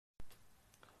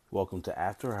Welcome to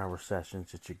After Hour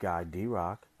Sessions. It's your guy D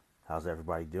Rock. How's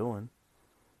everybody doing?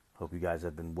 Hope you guys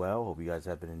have been well. Hope you guys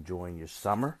have been enjoying your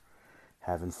summer,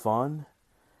 having fun,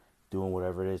 doing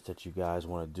whatever it is that you guys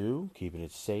want to do, keeping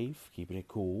it safe, keeping it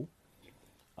cool.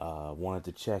 Wanted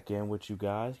to check in with you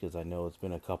guys because I know it's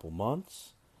been a couple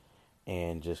months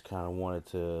and just kind of wanted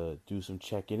to do some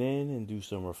checking in and do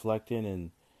some reflecting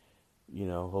and,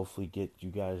 hopefully get you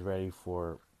guys ready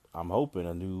for, I'm hoping,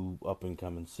 a new up and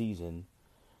coming season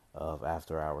of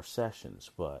After Hour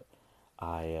Sessions. But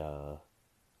I,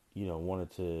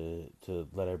 wanted to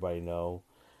let everybody know.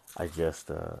 I just,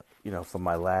 from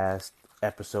my last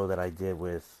episode that I did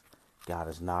with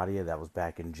Goddess Nadia, that was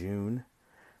back in June,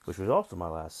 which was also my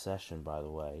last session, by the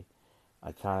way.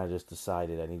 I kind of just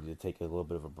decided I needed to take a little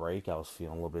bit of a break. I was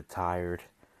feeling a little bit tired,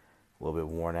 a little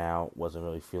bit worn out, wasn't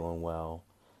really feeling well.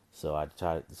 So I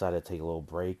decided to take a little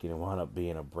break, and it wound up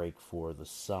being a break for the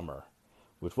summer,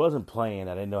 which wasn't planned.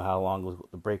 I didn't know how long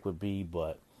the break would be,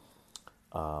 but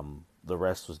the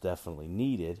rest was definitely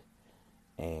needed.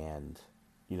 And,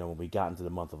 when we got into the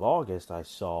month of August, I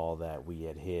saw that we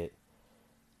had hit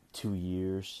 2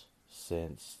 years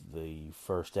since the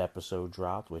first episode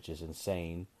dropped, which is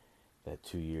insane that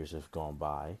 2 years have gone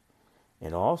by.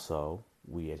 And also,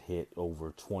 we had hit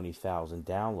over 20,000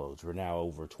 downloads. We're now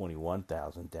over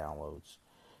 21,000 downloads.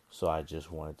 So I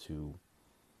just wanted to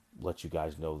let you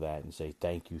guys know that and say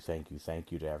thank you, thank you,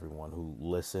 thank you to everyone who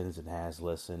listens and has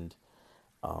listened,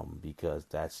 because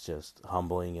that's just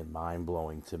humbling and mind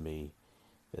blowing to me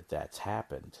that that's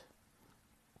happened.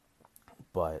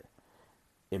 But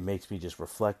it makes me just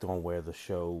reflect on where the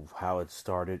show, how it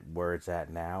started, where it's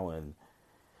at now, and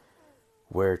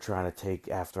where we're trying to take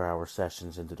After Hour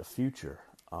Sessions into the future.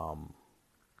 A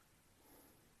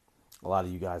lot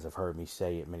of you guys have heard me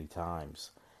say it many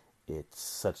times. It's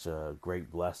such a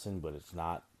great blessing, but it's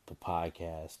not the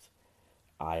podcast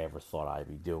I ever thought I'd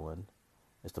be doing.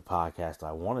 It's the podcast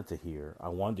I wanted to hear. I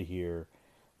wanted to hear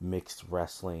mixed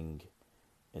wrestling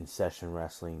and session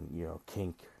wrestling,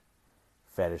 kink,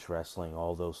 fetish wrestling,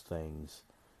 all those things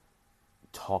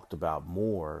talked about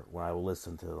more when I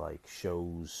listen to like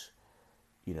shows,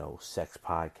 sex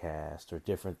podcasts or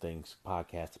different things,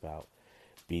 podcasts about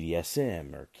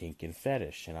BDSM or kink and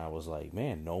fetish. And I was like,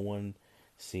 man, no one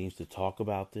seems to talk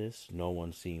about this. No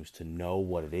one seems to know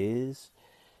what it is.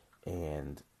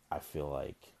 And I feel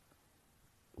like,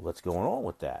 what's going on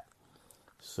with that?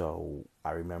 So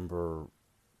I remember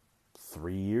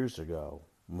 3 years ago,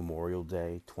 Memorial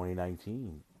Day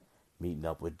 2019, meeting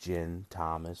up with Jen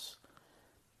Thomas.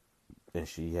 And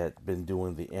she had been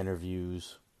doing the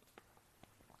interviews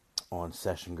on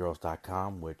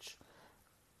sessiongirls.com, which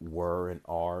were and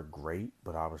are great.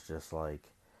 But I was just like,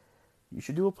 you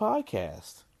should do a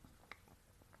podcast.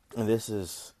 And this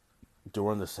is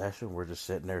during the session. We're just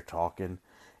sitting there talking,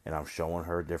 and I'm showing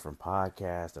her different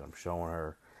podcasts, and I'm showing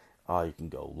her, oh, you can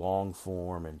go long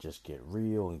form and just get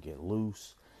real and get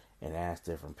loose and ask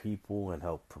different people and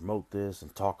help promote this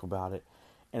and talk about it.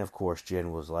 And of course,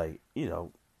 Jen was like, the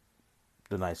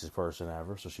nicest person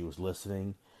ever. So she was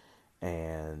listening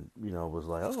and, was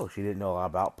like, oh, she didn't know a lot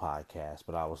about podcasts,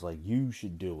 but I was like, you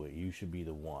should do it. You should be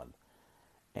the one.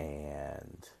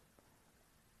 And,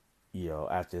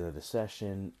 after the end of the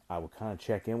session, I would kind of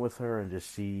check in with her and just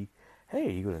see,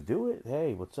 hey, you going to do it?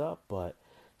 Hey, what's up? But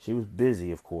she was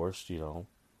busy, of course,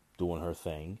 doing her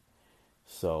thing.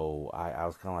 So I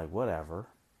was kind of like, whatever.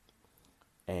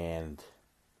 And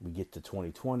we get to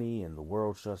 2020 and the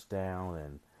world shuts down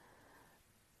and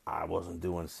I wasn't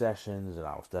doing sessions and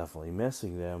I was definitely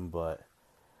missing them. But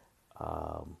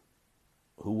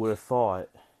who would have thought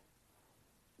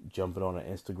jumping on an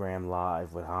Instagram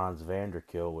live with Hans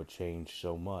Vanderkill would change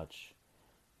so much?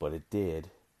 But it did.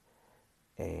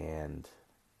 And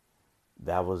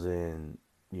that was in,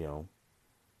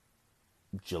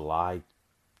 July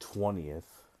 20th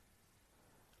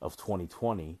of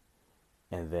 2020.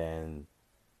 And then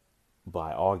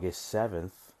by August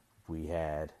 7th, we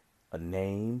had a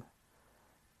name,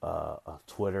 a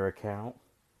Twitter account,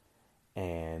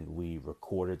 and we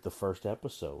recorded the first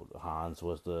episode. Hans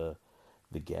was the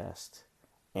guest,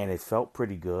 and it felt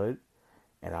pretty good.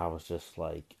 And I was just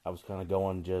like, I was kind of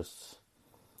going just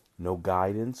no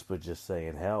guidance, but just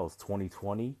saying, hell, it's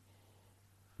 2020,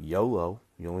 YOLO,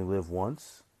 you only live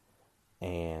once.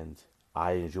 And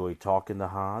I enjoyed talking to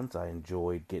Hans. I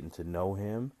enjoyed getting to know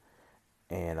him,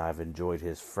 and I've enjoyed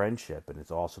his friendship. And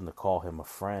it's awesome to call him a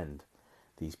friend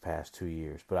these past 2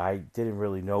 years. But I didn't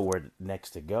really know where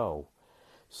next to go.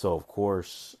 So, of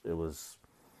course, it was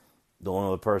the only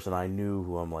other person I knew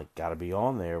who I'm like, gotta be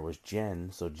on there was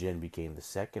Jen. So Jen became the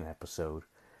second episode.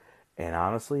 And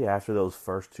honestly, after those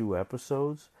first two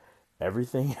episodes,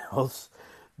 Everything else,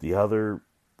 the other,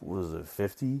 was it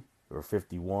 50 or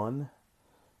 51?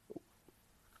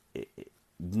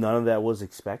 None of that was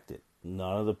expected.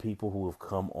 None of the people who have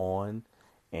come on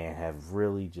and have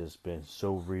really just been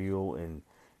so real and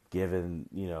given,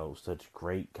 such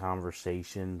great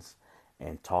conversations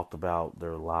and talked about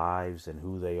their lives and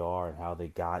who they are and how they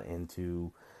got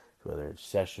into, whether it's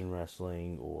session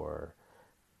wrestling or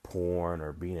porn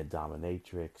or being a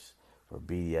dominatrix or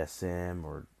BDSM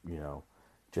or,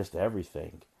 just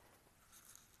everything.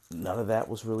 None of that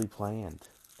was really planned.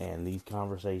 And these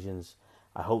conversations,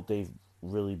 I hope they've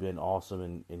really been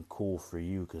awesome and cool for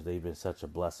you, because they've been such a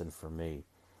blessing for me.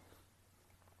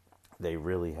 They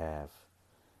really have.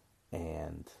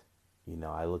 And,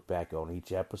 I look back on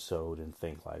each episode and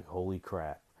think like, holy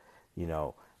crap. You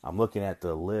know, I'm looking at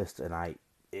the list and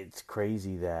it's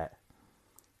crazy that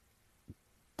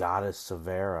Goddess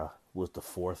Severa was the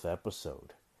fourth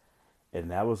episode.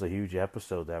 And that was a huge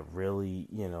episode that really,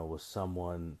 was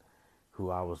someone who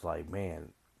I was like, man,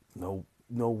 no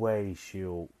way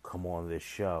she'll come on this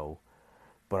show.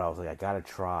 But I was like, I gotta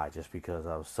try, just because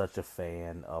I was such a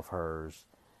fan of hers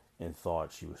and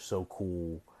thought she was so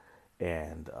cool,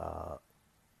 and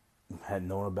had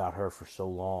known about her for so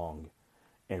long,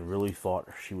 and really thought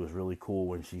she was really cool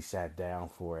when she sat down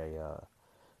for a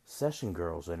Session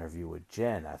Girls interview with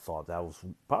Jen. I thought that was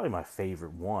probably my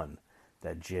favorite one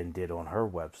that Jen did on her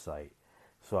website.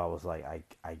 So I was like,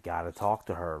 I gotta talk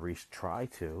to her, at least try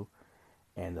to.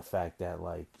 And the fact that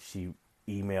like she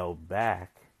emailed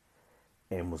back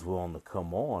and was willing to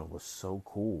come on was so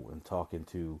cool. And talking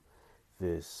to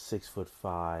this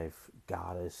 6'5"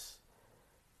 goddess,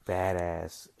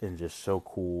 badass, and just so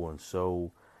cool and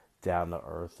so down to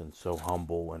earth and so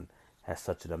humble, and has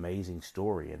such an amazing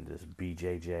story, and this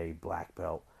BJJ black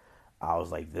belt. I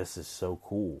was like, this is so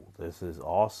cool. This is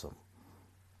awesome.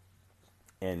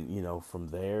 And, from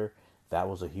there, that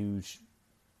was a huge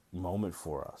moment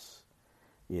for us.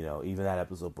 Even that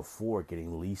episode before,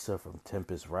 getting Lisa from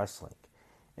Tempest Wrestling.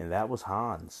 And that was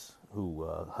Hans who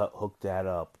hooked that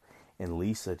up. And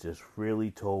Lisa just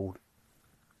really told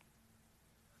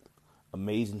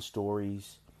amazing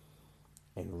stories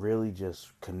and really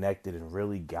just connected and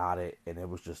really got it. And it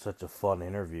was just such a fun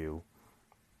interview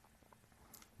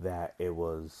that it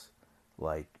was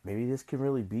like, maybe this can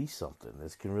really be something.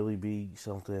 This can really be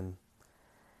something.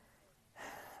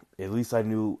 At least I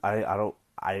knew, I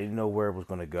didn't know where it was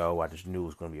going to go. I just knew it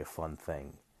was going to be a fun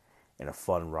thing and a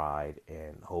fun ride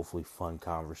and hopefully fun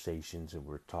conversations. And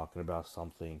we're talking about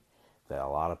something that a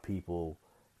lot of people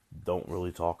don't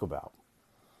really talk about.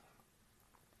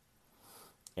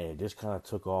 And it just kind of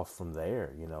took off from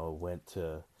there. It went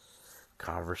to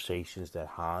conversations that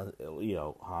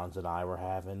Hans and I were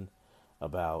having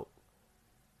about,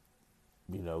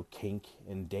 kink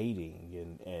and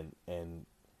dating, and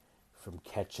from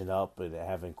catching up and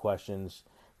having questions.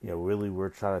 Really we're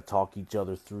trying to talk each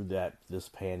other through this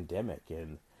pandemic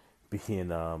and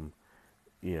being,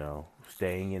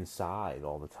 staying inside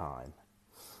all the time.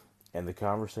 And the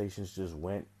conversations just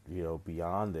went,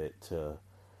 beyond it to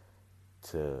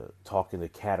talking to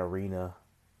Katarina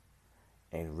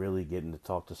and really getting to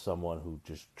talk to someone who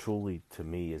just truly, to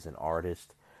me, is an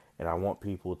artist. And I want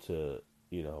people to,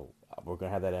 we're going to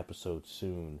have that episode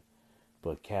soon,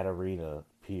 but Katarina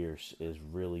Pierce is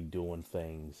really doing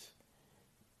things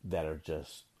that are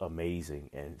just amazing.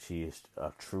 And she is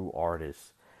a true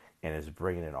artist and is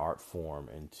bringing an art form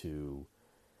into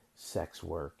sex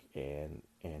work and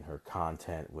her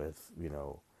content with,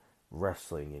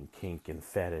 wrestling and kink and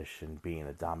fetish and being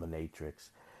a dominatrix.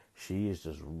 She is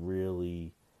just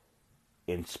really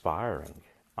inspiring,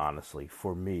 honestly,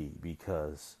 for me,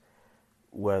 because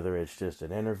whether it's just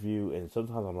an interview, and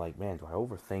sometimes I'm like, man, do I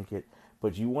overthink it?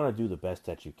 But you want to do the best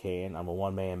that you can. I'm a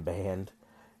one-man band.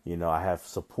 I have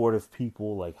supportive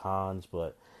people like Hans,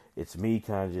 but it's me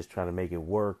kind of just trying to make it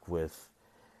work with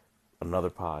another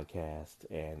podcast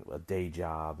and a day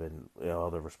job and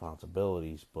other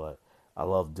responsibilities. But I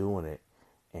love doing it.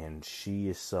 And she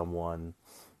is someone,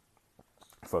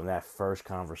 from that first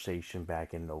conversation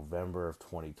back in November of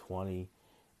 2020,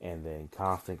 and then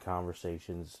constant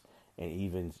conversations, and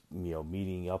even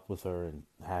meeting up with her and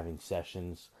having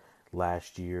sessions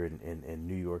last year in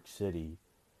New York City,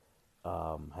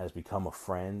 has become a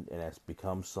friend and has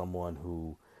become someone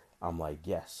who I'm like,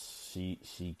 yes,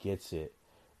 she gets it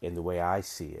in the way I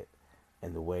see it,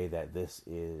 and the way that this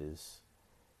is,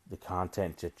 the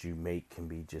content that you make can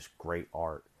be just great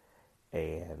art.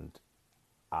 And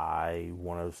I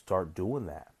want to start doing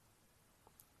that.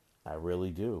 I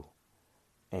really do.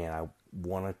 And I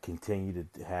want to continue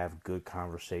to have good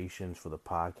conversations for the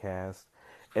podcast.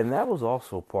 And that was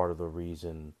also part of the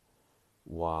reason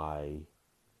why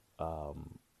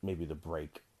maybe the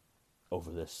break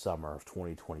over this summer of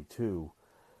 2022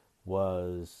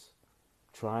 was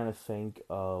trying to think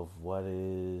of what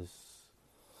is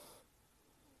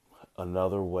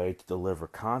another way to deliver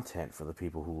content for the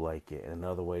people who like it, and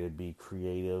another way to be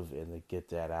creative and to get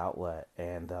that outlet.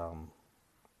 And,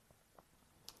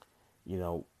 you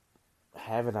know,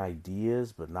 having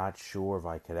ideas but not sure if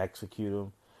I could execute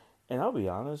them. And I'll be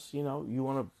honest, you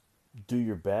want to do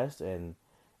your best and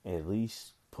at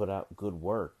least put out good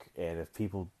work. And if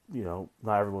people,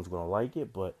 not everyone's going to like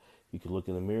it, but you can look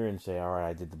in the mirror and say, all right,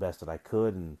 I did the best that I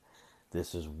could, and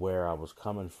this is where I was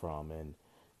coming from. And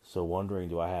so wondering,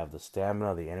 do I have the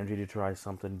stamina, the energy to try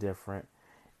something different?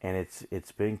 And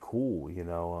it's been cool,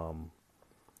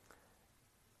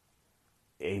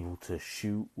 able to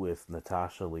shoot with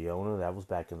Natasha Leona. That was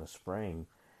back in the spring.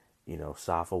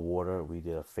 Safa Water, we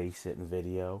did a face sitting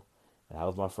video. That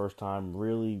was my first time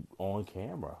really on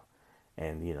camera.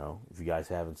 And, if you guys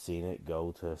haven't seen it,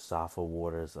 go to Safa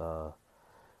Water's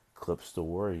clip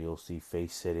store. You'll see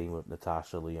face sitting with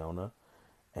Natasha Leona.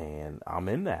 And I'm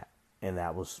in that. And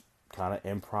that was kind of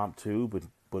impromptu,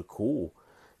 but cool,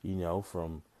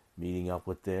 from meeting up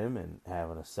with them and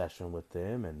having a session with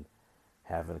them and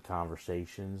having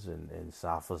conversations. And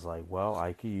Safa's like, well,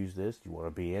 I could use this. Do you want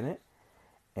to be in it?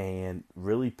 And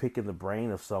really picking the brain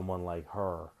of someone like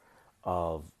her,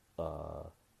 of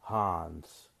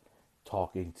Hans,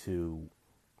 talking to,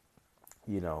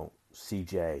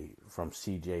 CJ from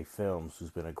CJ Films, who's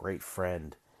been a great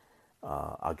friend.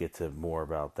 I'll get to more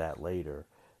about that later.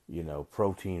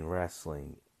 Protein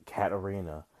Wrestling,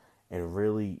 Katarina, and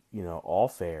really,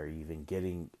 off air, even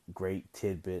getting great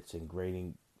tidbits and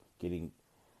getting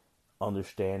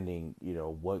understanding,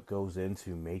 what goes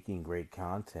into making great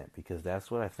content, because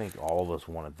that's what I think all of us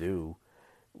want to do.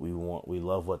 We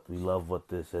love what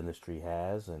this industry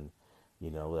has, and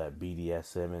that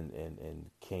BDSM and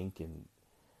kink and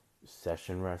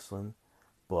session wrestling,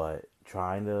 but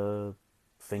trying to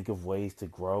think of ways to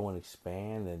grow and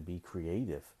expand and be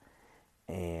creative.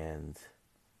 And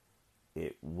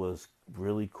it was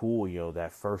really cool,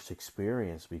 that first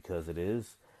experience, because it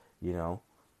is,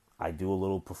 I do a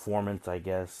little performance, I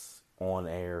guess, on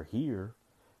air here,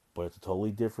 but it's a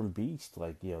totally different beast.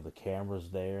 Like, the camera's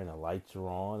there and the lights are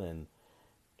on,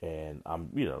 and I'm,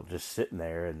 just sitting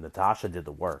there, and Natasha did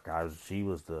the work. She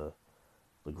was the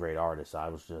great artist. I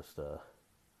just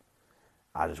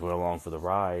went along for the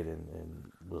ride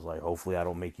and was like, hopefully I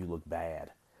don't make you look bad.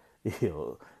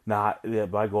 Not, yeah,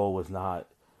 my goal was not,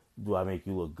 do I make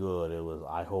you look good? It was,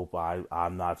 I hope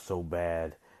I'm not so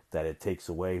bad that it takes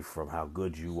away from how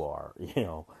good you are,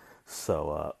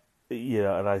 So,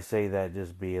 and I say that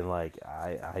just being like,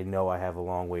 I know I have a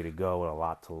long way to go and a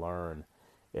lot to learn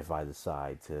if I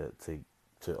decide to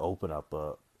open up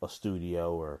a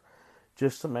studio or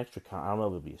just some extra I don't know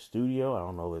if it'd be a studio. I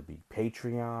don't know if it'd be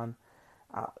Patreon.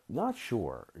 Not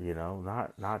sure,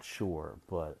 not sure,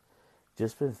 but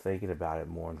just been thinking about it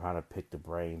more and trying to pick the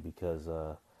brain, because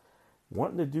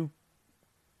wanting to do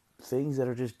things that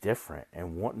are just different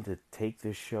and wanting to take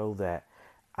this show that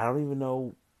I don't even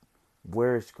know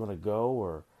where it's going to go.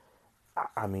 Or,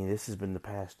 I mean, this has been the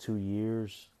past 2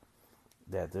 years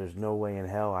that there's no way in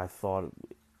hell I thought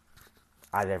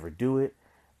I'd ever do it.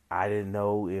 I didn't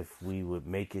know if we would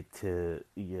make it to,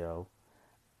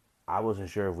 I wasn't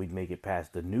sure if we'd make it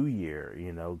past the new year,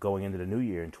 going into the new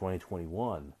year in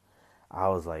 2021. I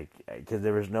was like, because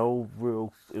there was no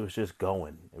real, it was just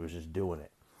going. It was just doing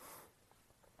it.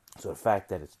 So the fact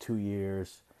that it's 2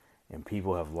 years and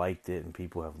people have liked it and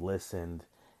people have listened,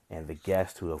 and the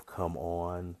guests who have come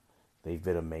on, they've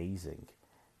been amazing.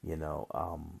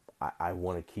 I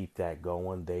want to keep that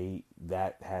going.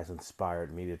 That has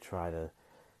inspired me to try to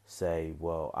say,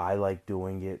 well, I like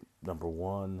doing it, number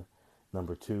one.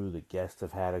 Number two, the guests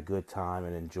have had a good time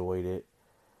and enjoyed it.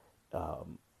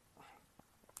 And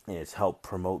it's helped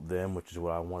promote them, which is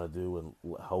what I want to do, and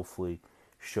hopefully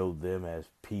show them as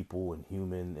people and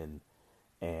human,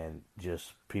 and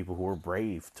just people who are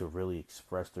brave to really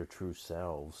express their true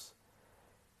selves.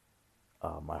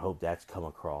 I hope that's come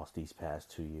across these past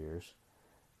 2 years.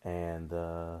 And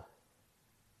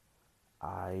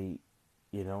I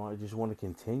just want to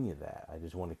continue that. I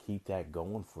just want to keep that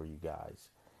going for you guys.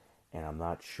 And I'm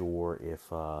not sure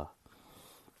if I'm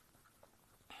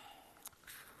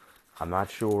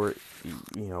not sure,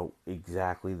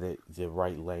 exactly the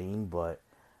right lane, but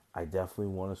I definitely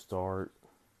want to start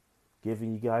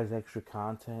giving you guys extra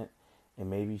content and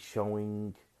maybe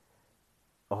showing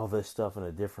all this stuff in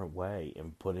a different way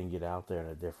and putting it out there in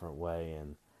a different way.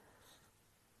 And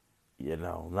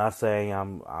not saying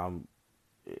I'm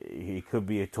it could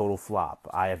be a total flop.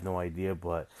 I have no idea,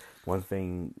 but one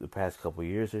thing the past couple of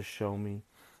years has shown me,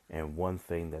 and one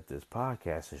thing that this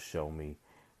podcast has shown me,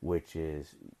 which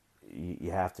is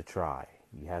you have to try.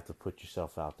 You have to put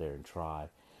yourself out there and try.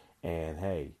 And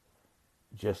hey,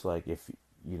 just like if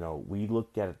we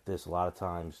look at this a lot of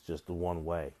times just the one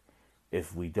way.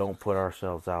 If we don't put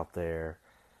ourselves out there,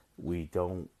 we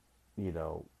don't, you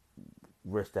know,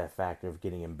 risk that factor of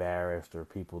getting embarrassed or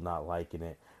people not liking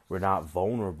it. We're not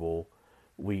vulnerable.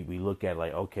 We look at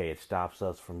like, okay, it stops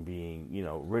us from being,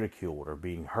 ridiculed or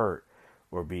being hurt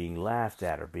or being laughed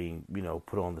at or being,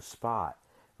 put on the spot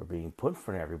or being put in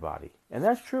front of everybody. And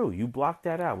that's true. You block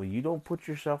that out. When you don't put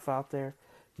yourself out there,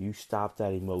 you stop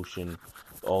that emotion,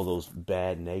 all those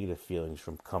bad negative feelings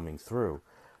from coming through.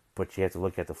 But you have to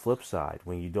look at the flip side.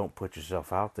 When you don't put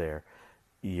yourself out there,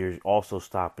 you're also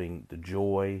stopping the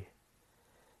joy,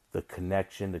 the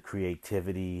connection, the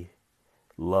creativity,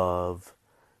 love.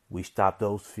 We stop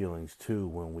those feelings too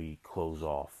when we close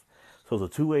off. So it's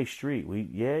a two-way street.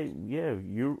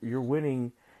 You're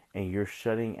winning, and you're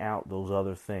shutting out those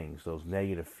other things, those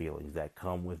negative feelings that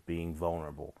come with being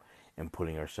vulnerable and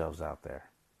putting ourselves out there.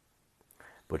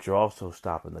 But you're also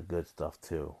stopping the good stuff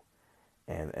too.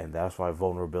 And that's why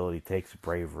vulnerability takes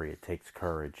bravery, it takes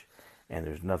courage. And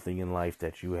there's nothing in life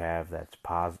that you have that's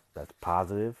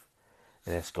positive,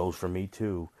 and this goes for me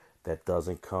too, that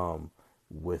doesn't come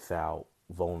without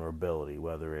vulnerability,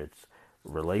 whether it's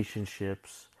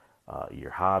relationships,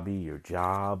 your hobby, your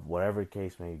job, whatever the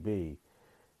case may be.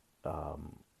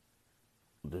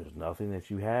 There's nothing that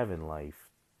you have in life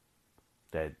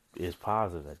that is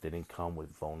positive that didn't come with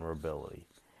vulnerability.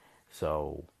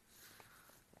 So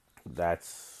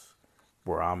that's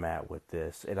where I'm at with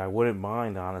this. And I wouldn't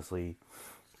mind, honestly,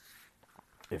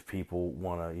 if people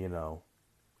want to,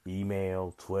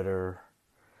 email, Twitter,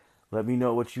 let me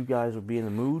know what you guys would be in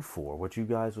the mood for, what you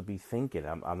guys would be thinking.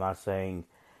 I'm not saying,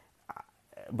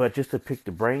 but just to pick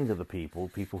the brains of the people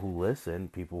who listen,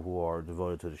 people who are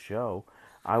devoted to the show,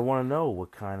 I want to know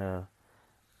what kind of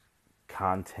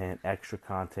content, extra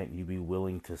content you'd be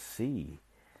willing to see.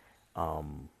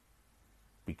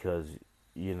 Because,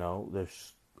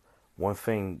 there's one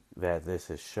thing that this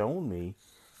has shown me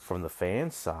from the fan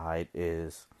side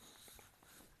is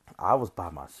I was by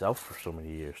myself for so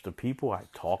many years. The people I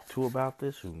talked to about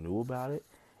this, who knew about it,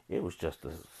 it was just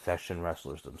the session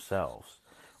wrestlers themselves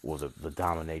or the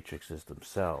dominatrixes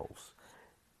themselves.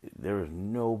 There was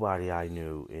nobody I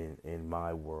knew in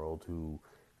my world who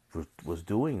was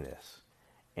doing this.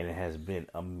 And it has been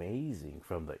amazing,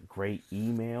 from the great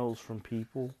emails from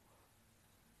people,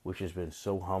 which has been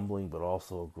so humbling, but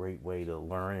also a great way to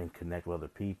learn and connect with other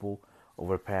people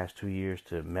over the past 2 years,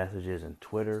 to messages and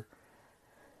Twitter,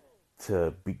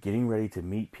 to be getting ready to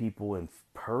meet people in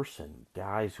person,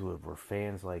 guys who were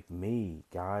fans like me,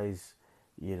 guys,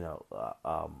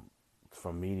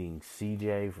 from meeting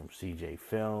CJ from CJ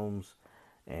Films,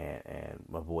 and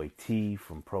my boy T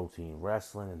from Protein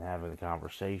Wrestling, and having the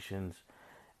conversations.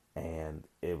 And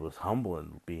it was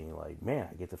humbling being like, man,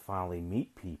 I get to finally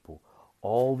meet people.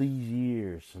 All these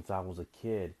years since I was a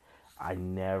kid, I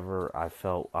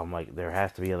felt, I'm like, there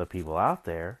has to be other people out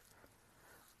there,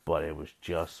 but it was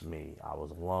just me. I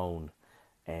was alone.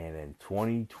 And in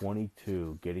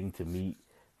 2022, getting to meet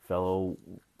fellow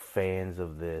fans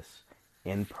of this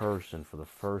in person for the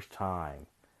first time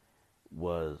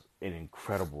was an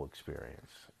incredible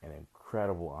experience, an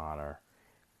incredible honor,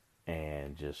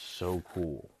 and just so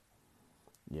cool.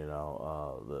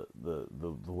 The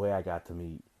way I got to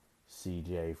meet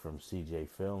CJ from CJ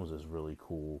Films is really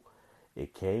cool.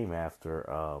 It came after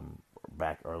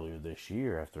back earlier this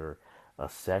year, after a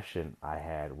session I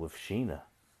had with Sheena,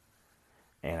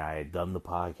 and I had done the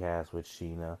podcast with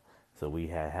Sheena, so we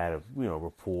had a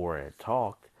rapport and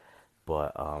talked,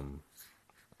 but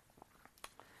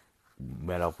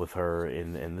met up with her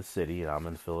in the city, and I'm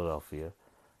in Philadelphia.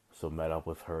 So met up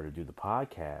with her to do the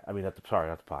podcast. I mean, not the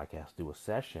podcast, do a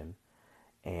session.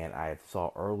 And I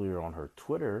saw earlier on her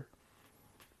Twitter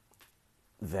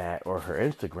or her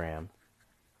Instagram,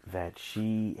 that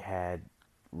she had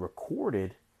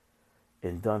recorded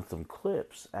and done some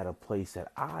clips at a place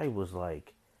that I was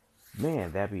like,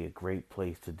 man, that'd be a great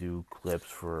place to do clips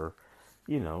for,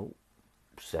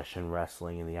 session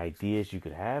wrestling. And the ideas you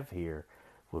could have here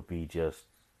would be just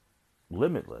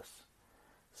limitless.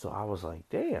 So I was like,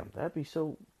 damn, that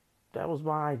was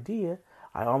my idea.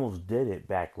 I almost did it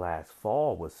back last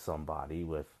fall with somebody,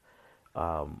 with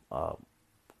um, a,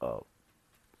 a,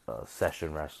 a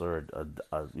session wrestler,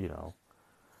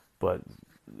 but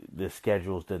the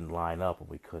schedules didn't line up and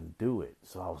we couldn't do it.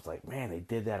 So I was like, man, they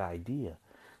did that idea.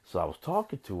 So I was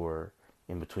talking to her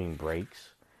in between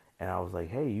breaks, And I was like,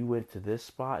 hey, you went to this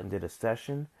spot and did a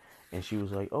session? And she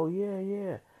was like, oh, yeah,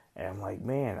 yeah. And I'm like,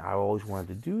 man, I always wanted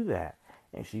to do that.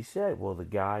 And she said, well, the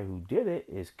guy who did it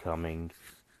is coming.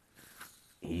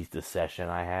 He's the session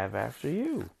I have after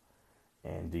you.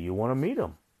 And do you want to meet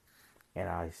him? And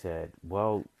I said,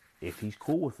 well, if he's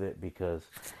cool with it, because,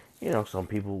 some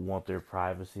people want their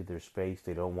privacy, their space.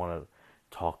 They don't want to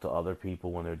talk to other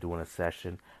people when they're doing a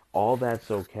session. All that's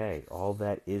okay. All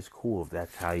that is cool if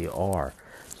that's how you are.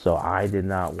 So I did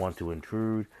not want to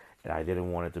intrude, and I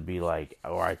didn't want it to be like,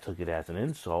 or I took it as an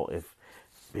insult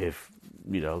if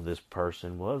this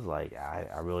person was like,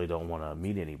 I really don't want to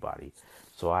meet anybody.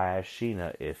 So I asked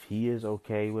Sheena if he is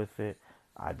okay with it.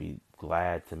 I'd be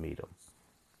glad to meet him.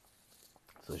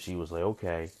 So she was like,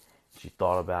 okay. She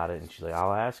thought about it, and she's like,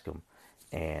 I'll ask him.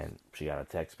 And she got a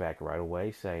text back right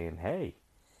away saying, hey,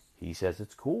 he says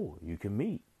it's cool. You can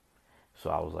meet. So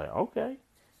I was like, okay.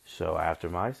 So after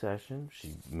my session,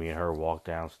 me and her walked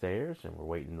downstairs, and we're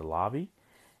waiting in the lobby.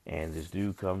 And this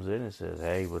dude comes in and says,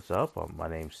 hey, what's up? My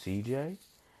name's CJ.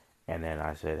 And then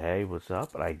I said, hey, what's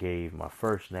up? And I gave my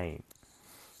first name.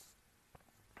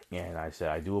 And I said,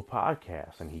 I do a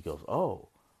podcast. And he goes, oh,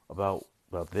 about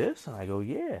this? And I go,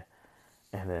 yeah.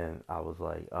 And then I was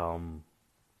like, I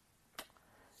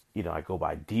go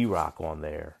by D-Rock on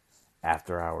there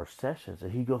after our sessions.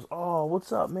 And he goes, oh,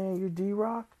 what's up, man? You're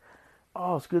D-Rock?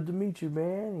 Oh, it's good to meet you,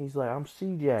 man. And he's like, I'm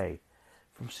CJ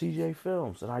from CJ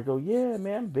Films. And I go, yeah,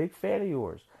 man, big fan of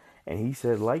yours. And he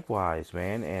said, likewise,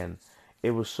 man. And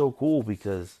it was so cool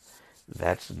because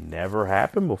that's never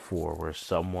happened before, where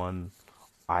someone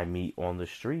I meet on the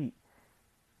street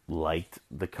liked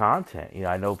the content.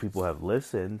 I know people have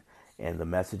listened, and the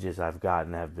messages I've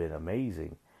gotten have been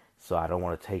amazing. So I don't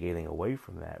want to take anything away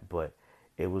from that. But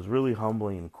it was really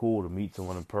humbling and cool to meet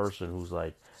someone in person who's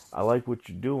like, I like what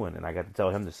you're doing. And I got to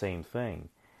tell him the same thing.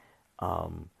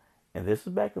 And this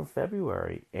is back in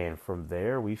February. And from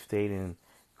there, we've stayed in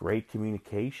great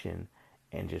communication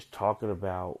and just talking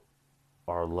about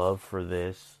our love for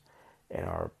this and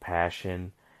our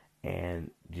passion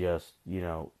and just,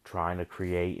 trying to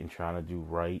create and trying to do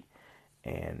right.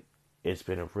 And it's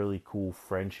been a really cool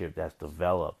friendship that's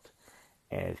developed.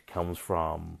 And it comes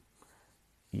from,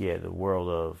 the world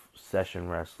of session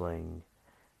wrestling,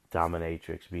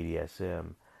 dominatrix,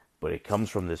 BDSM. But it comes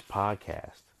from this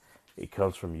podcast. It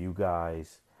comes from you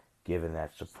guys giving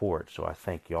that support. So I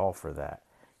thank y'all for that,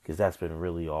 because that's been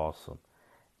really awesome.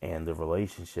 And the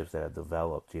relationships that have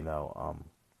developed,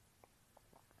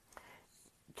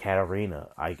 Katarina,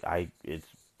 it's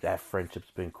that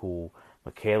friendship's been cool.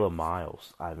 Michaela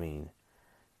Miles, I mean,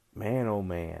 man, oh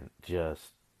man, just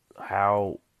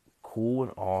how cool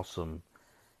and awesome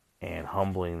and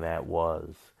humbling that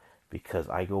was, because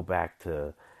I go back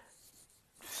to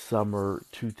summer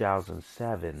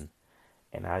 2007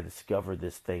 and I discovered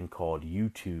this thing called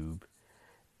YouTube.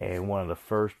 And one of the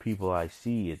first people I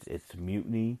see, it's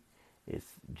Mutiny, it's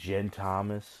Jen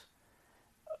Thomas,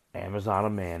 Amazon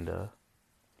Amanda,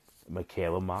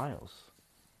 Michaela Miles.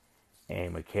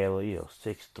 And Michaela,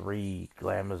 6'3",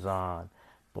 glamazon.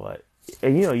 But,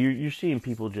 and you're seeing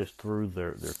people just through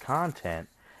their content,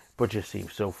 but just seem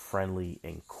so friendly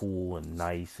and cool and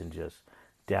nice and just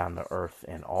down to earth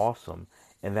and awesome.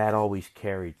 And that always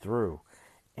carried through.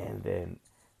 And then,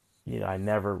 I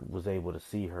never was able to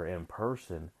see her in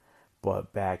person,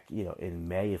 but back, in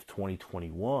May of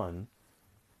 2021,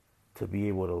 to be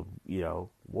able to,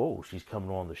 whoa, she's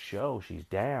coming on the show, she's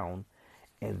down,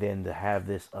 and then to have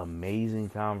this amazing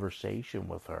conversation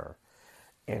with her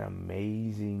and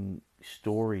amazing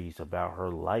stories about her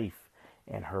life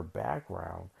and her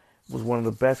background was one of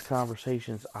the best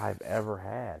conversations I've ever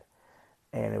had.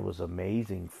 And it was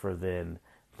amazing for then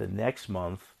the next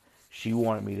month, she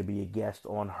wanted me to be a guest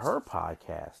on her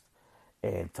podcast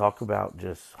and talk about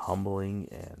just humbling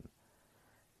and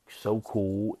so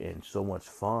cool and so much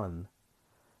fun,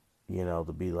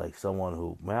 to be like someone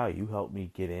who, wow, you helped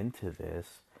me get into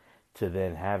this, to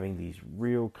then having these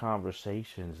real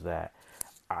conversations that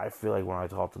I feel like when I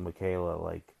talk to Michaela,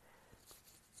 like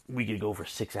we could go for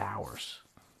 6 hours.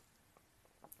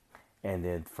 And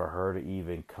then for her to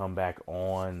even come back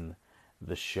on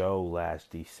the show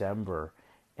last December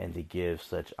and to give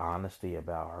such honesty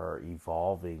about her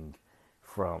evolving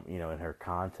from, in her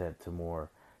content to more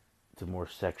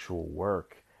sexual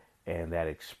work and that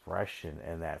expression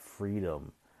and that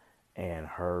freedom and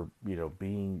her,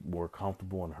 being more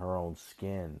comfortable in her own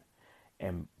skin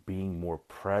and being more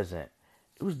present.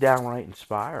 It was downright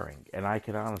inspiring. And I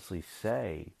can honestly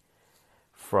say,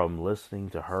 from listening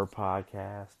to her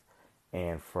podcast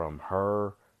and from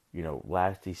her,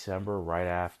 last December, right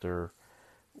after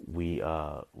we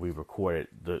recorded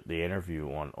the interview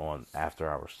on after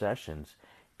our sessions.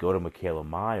 Go to Michaela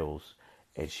Miles,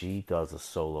 and she does a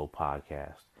solo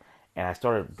podcast. And I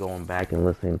started going back and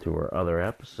listening to her other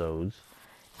episodes,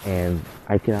 and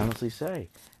I can honestly say,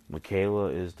 Michaela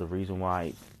is the reason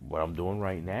why what I'm doing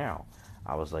right now.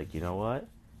 I was like, you know what?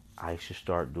 I should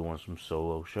start doing some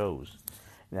solo shows.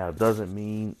 Now, it doesn't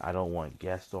mean I don't want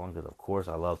guests on, because of course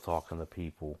I love talking to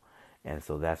people, and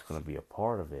so that's going to be a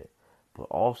part of it. But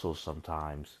also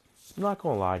sometimes, I'm not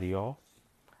going to lie to y'all,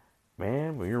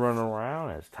 man, when you're running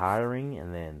around, it's tiring,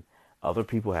 and then other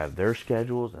people have their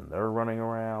schedules, and they're running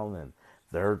around, and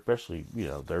they're, especially,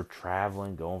 they're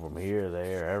traveling, going from here,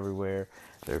 there, everywhere.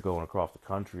 They're going across the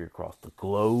country, across the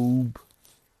globe.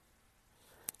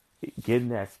 Getting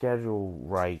that schedule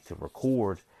right to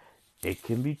record, it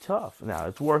can be tough. Now,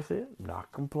 it's worth it.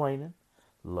 Not complaining.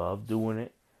 Love doing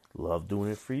it. Love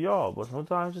doing it for y'all. But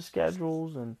sometimes the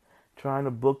schedules and trying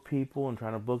to book people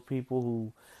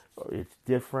who it's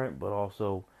different, but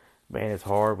also, man, it's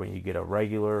hard when you get a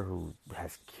regular who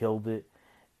has killed it.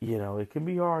 It can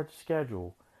be hard to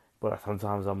schedule. But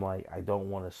sometimes I'm like, I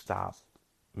don't want to stop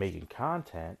making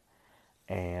content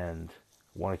and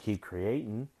want to keep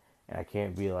creating. And I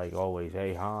can't be like always,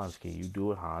 hey, Hans, can you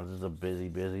do it? Hans is a busy,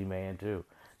 busy man too.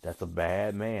 That's a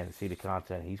bad man. See the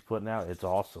content he's putting out? It's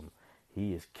awesome.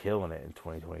 He is killing it in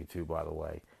 2022, by the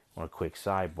way. On a quick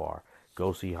sidebar,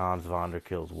 go see Hans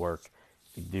Vonderkill's work.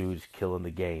 The dude's killing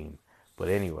the game. But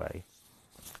anyway,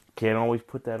 can't always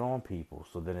put that on people.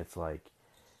 So then it's like,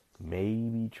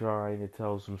 maybe trying to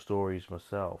tell some stories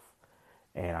myself.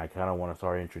 And I kind of want to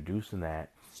start introducing that.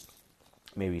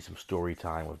 Maybe some story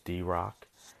time with D-Rock,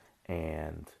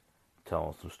 and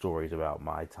telling some stories about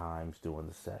my times doing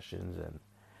the sessions. And,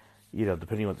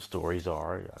 depending on what the stories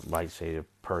are, I might say the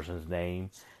person's name.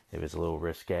 If it's a little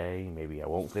risque, maybe I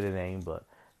won't say the name, but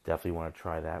definitely want to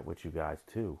try that with you guys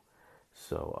too.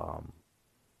 So,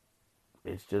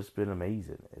 it's just been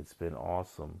amazing. It's been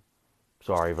awesome.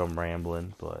 Sorry if I'm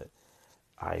rambling, but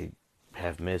I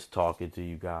have missed talking to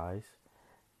you guys,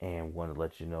 and want to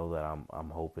let you know that I'm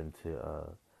hoping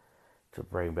to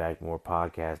bring back more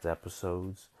podcast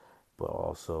episodes, but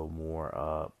also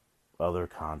more other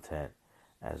content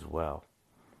as well.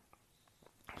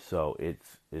 So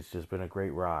it's just been a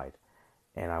great ride,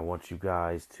 and I want you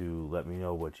guys to let me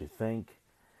know what you think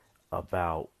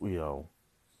about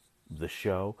the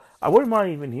show. I wouldn't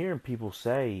mind even hearing people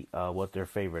say what their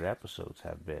favorite episodes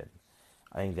have been.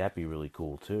 I think that'd be really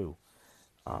cool too.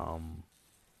 Um,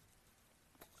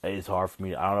 it's hard for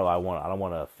me. I don't know. I don't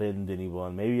want to offend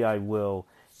anyone. Maybe I will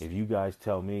if you guys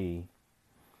tell me.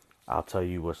 I'll tell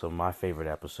you what some of my favorite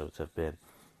episodes have been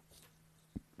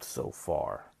so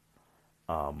far.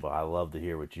 But I love to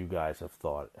hear what you guys have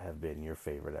thought have been your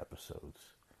favorite episodes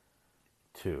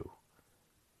too.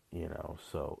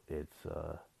 So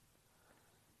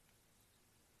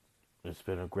it's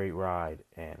been a great ride,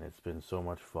 and it's been so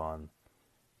much fun,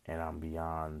 and I'm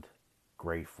beyond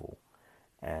grateful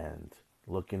and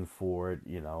looking forward,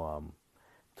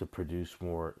 to produce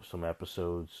some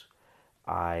episodes.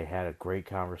 I had a great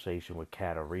conversation with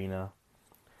Katarina.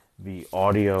 The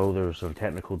audio, there was some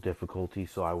technical difficulty,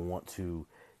 so I want to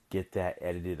get that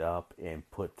edited up and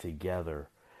put together.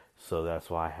 So that's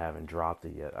why I haven't dropped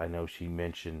it yet. I know she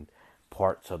mentioned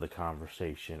parts of the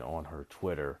conversation on her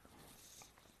Twitter,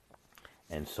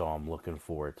 and so I'm looking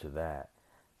forward to that.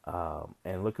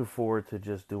 And looking forward to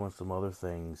just doing some other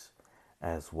things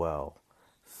as well.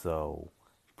 So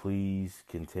please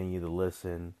continue to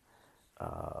listen.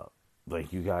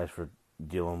 Thank you guys for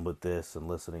dealing with this and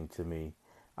listening to me.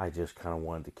 I just kind of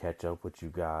wanted to catch up with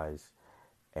you guys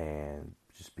and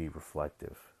just be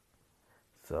reflective.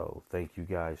 So thank you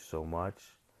guys so much.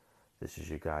 This is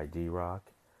your guy D-Rock,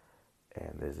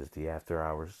 and this is the After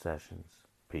Hours Sessions.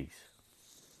 Peace.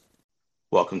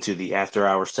 Welcome to the After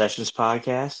Hours Sessions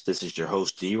podcast. This is your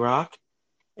host D-Rock,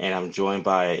 and I'm joined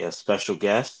by a special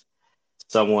guest,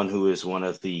 someone who is one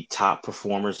of the top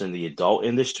performers in the adult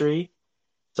industry,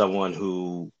 someone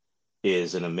who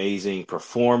is an amazing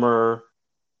performer,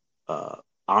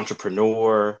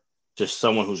 entrepreneur, just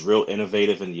someone who's real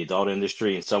innovative in the adult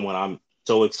industry, and someone I'm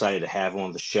so excited to have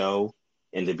on the show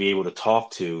and to be able to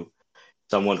talk to,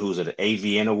 someone who's an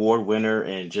AVN award winner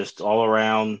and just all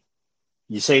around.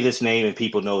 You say this name and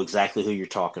people know exactly who you're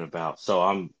talking about. So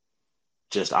I'm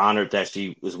just honored that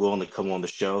she was willing to come on the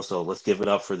show. So let's give it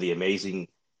up for the amazing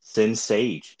Sin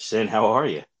Sage. Sin, how are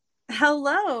you?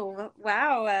 Hello.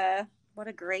 Wow. What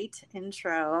a great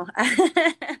intro.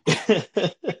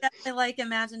 I like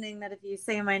imagining that if you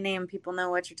say my name, people know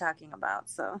what you're talking about.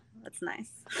 So that's nice.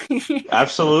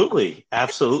 Absolutely.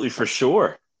 Absolutely. For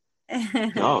sure.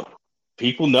 No,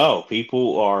 people know.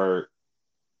 People are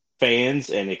fans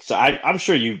and excited. I'm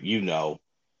sure you know,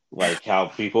 like how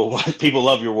people people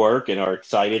love your work and are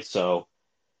excited. So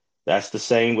that's the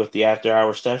same with the After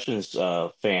Hour Sessions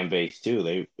fan base too.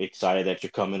 They excited that you're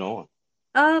coming on.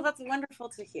 Oh, that's wonderful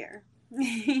to hear.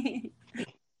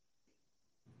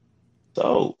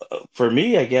 So for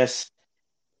me, I guess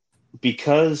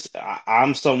because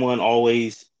I'm someone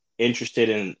always interested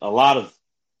in a lot of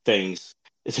things,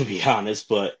 to be honest,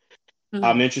 but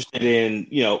I'm Mhm. interested in,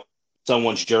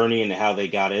 someone's journey and how they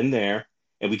got in there,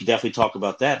 and we can definitely talk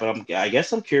about that. But I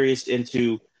guess I'm curious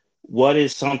into what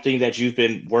is something that you've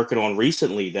been working on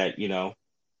recently that,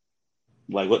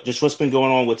 like what's been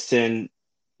going on with Sin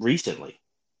recently.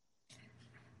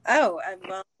 Oh,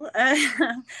 well,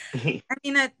 I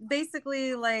mean,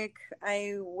 basically, like,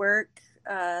 I work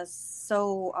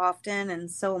so often and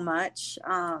so much.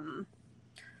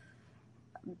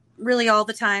 Really, all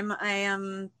the time. I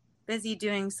am busy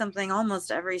doing something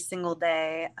almost every single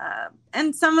day.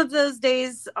 And some of those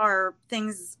days are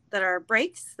things that are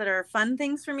breaks, that are fun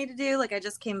things for me to do. Like, I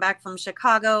just came back from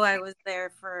Chicago. I was there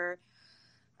for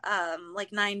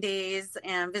like 9 days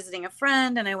and visiting a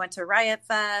friend, and I went to Riot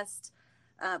Fest.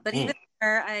 But Hmm. even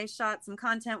there, I shot some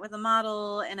content with a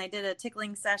model and I did a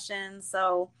tickling session.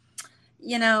 So,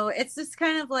 it's just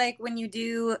kind of like when you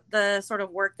do the sort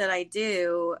of work that I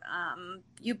do,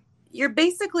 you're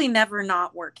basically never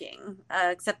not working,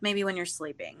 except maybe when you're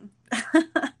sleeping.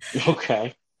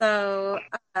 Okay. So,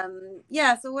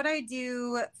 yeah, so what I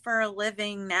do for a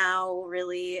living now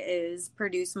really is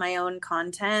produce my own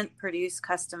content, produce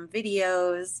custom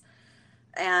videos,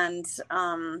 and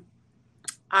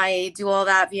I do all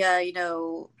that via,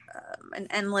 an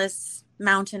endless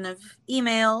mountain of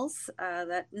emails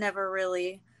that never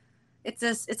really. It's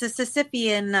a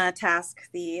Sisyphean task,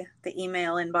 the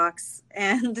email inbox,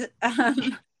 and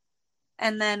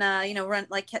then run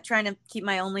like trying to keep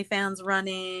my OnlyFans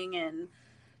running, and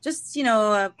just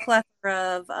a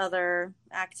plethora of other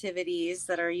activities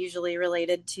that are usually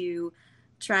related to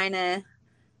trying to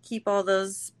keep all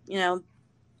those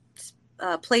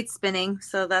plates spinning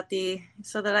so that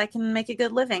I can make a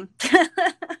good living.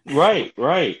 Right,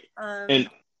 right. um And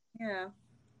yeah.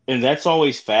 and that's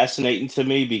always fascinating to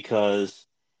me because,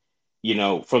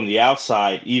 from the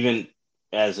outside, even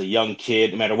as a young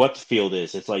kid, no matter what the field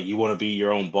is, it's like you want to be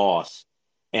your own boss.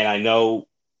 And I know,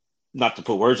 not to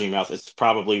put words in your mouth, it's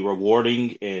probably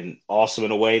rewarding and awesome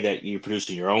in a way that you're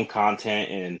producing your own content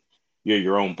and you're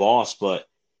your own boss. But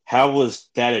how was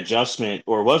that adjustment,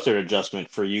 or was there an adjustment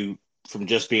for you from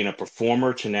just being a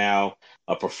performer to now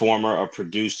a performer, a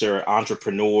producer,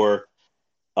 entrepreneur,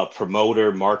 a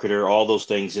promoter, marketer, all those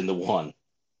things into one?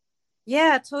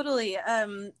 Yeah, totally.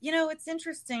 It's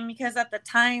interesting because at the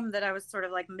time that I was sort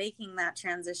of like making that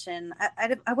transition,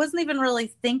 I wasn't even really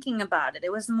thinking about it.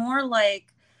 It was more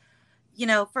like,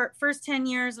 for first 10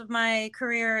 years of my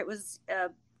career,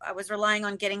 I was relying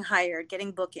on getting hired,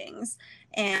 getting bookings.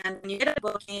 And when you get a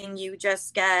booking, you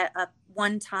just get a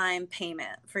one-time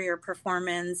payment for your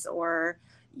performance or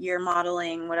your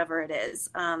modeling, whatever it is.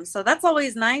 So that's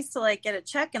always nice to like get a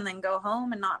check and then go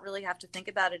home and not really have to think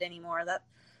about it anymore.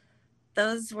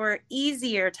 Those were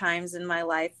easier times in my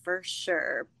life for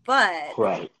sure. But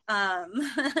Right. um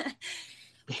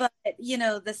but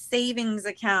the savings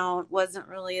account wasn't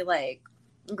really like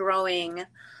growing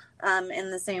in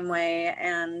the same way.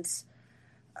 And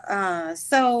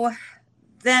so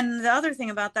then the other thing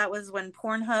about that was when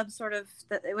Pornhub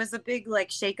it was a big like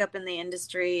shakeup in the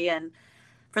industry. And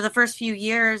for the first few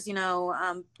years,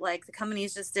 like the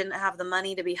companies just didn't have the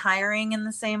money to be hiring in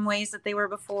the same ways that they were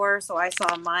before. So I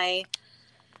saw my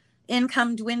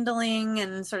income dwindling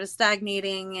and sort of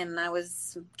stagnating, and I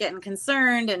was getting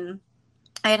concerned. And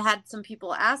I had some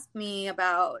people ask me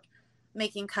about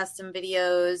making custom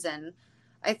videos. And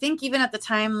I think even at the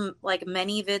time, like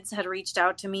ManyVids had reached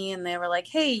out to me and they were like,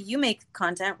 hey, you make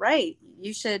content, right?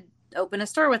 You should open a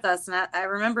store with us. And I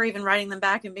remember even writing them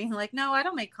back and being like, no, I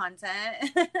don't make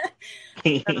content.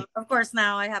 Of course,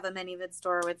 now I have a ManyVid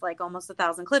store with like almost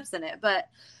 1,000 clips in it.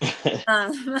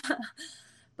 Um,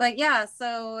 but yeah,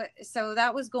 so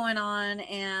that was going on.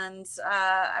 And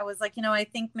I was like, I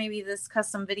think maybe this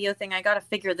custom video thing, I got to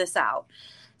figure this out.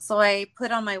 So I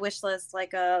put on my wish list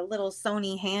like a little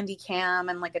Sony Handycam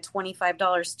and like a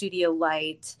 $25 studio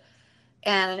light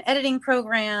and an editing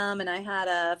program. And I had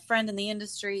a friend in the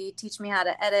industry teach me how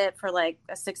to edit for like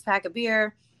a 6-pack of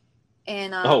beer.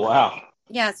 And Oh, wow.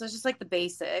 yeah, so it's just like the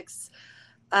basics.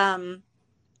 Um,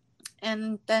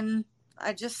 and then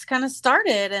I just kind of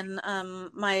started. And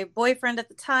my boyfriend at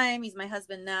the time, he's my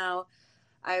husband now,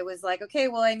 I was like, okay,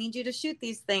 well, I need you to shoot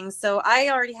these things. So I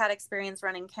already had experience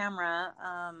running camera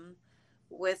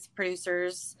with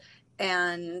producers.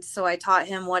 And so I taught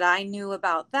him what I knew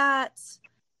about that.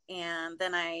 And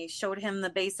then I showed him the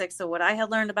basics of what I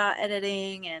had learned about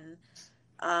editing. And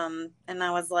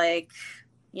I was like,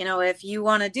 you know, if you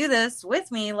want to do this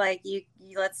with me, like you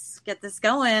let's get this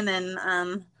going.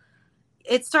 And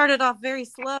it started off very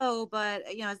slow,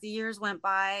 but you know, as the years went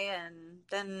by, and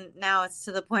then now it's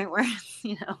to the point where,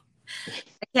 you know,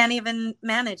 I can't even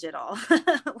manage it all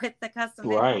with the custom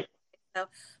video. Right. So,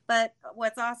 but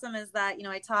what's awesome is that, you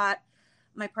know, I taught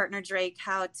my partner Drake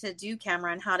how to do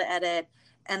camera and how to edit.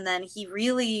 And then he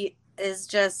really is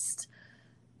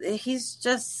he's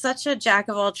just such a jack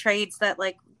of all trades that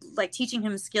like teaching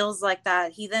him skills like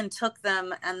that, he then took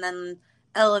them and then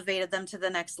elevated them to the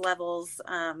next levels.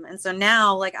 And so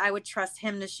now, like, I would trust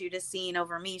him to shoot a scene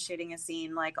over me shooting a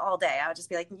scene like all day. I would just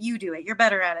be like, you do it. You're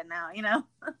better at it now, you know?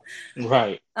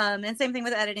 Right. And same thing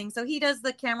with editing. So he does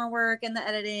the camera work and the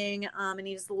editing, and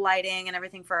he does the lighting and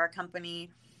everything for our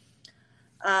company.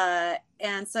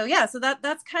 And so, yeah, so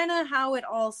that's kind of how it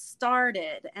all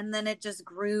started. And then it just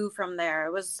grew from there.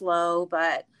 It was slow,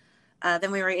 but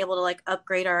then we were able to like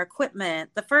upgrade our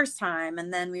equipment the first time.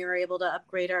 And then we were able to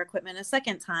upgrade our equipment a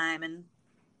second time. And,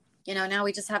 you know, now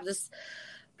we just have this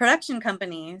production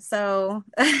company. So,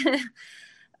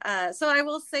 so I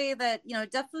will say that, you know,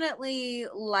 definitely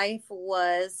life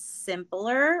was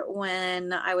simpler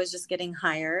when I was just getting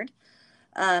hired.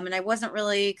 And I wasn't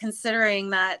really considering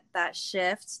that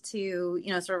shift to,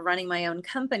 you know, sort of running my own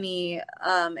company.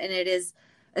 And it is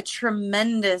a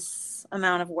tremendous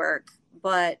amount of work,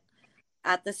 but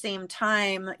at the same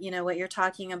time, you know, what you're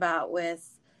talking about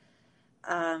with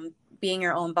being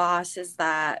your own boss is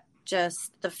that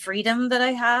just the freedom that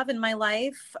I have in my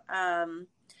life,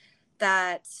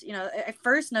 that, you know, I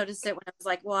first noticed it when I was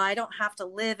like, well, I don't have to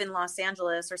live in Los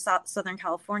Angeles or Southern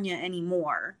California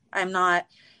anymore. I'm not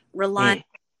relying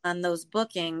on those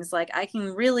bookings. Like I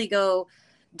can really go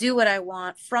do what I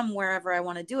want from wherever I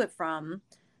want to do it from.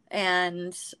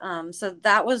 And so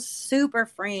that was super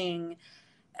freeing.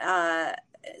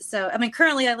 So, I mean,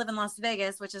 currently I live in Las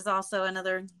Vegas, which is also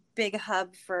another big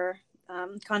hub for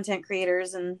content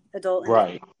creators and adult.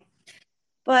 Right.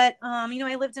 But, you know,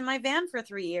 I lived in my van for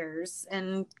 3 years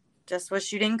and just was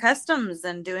shooting customs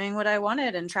and doing what I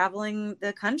wanted and traveling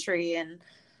the country. And,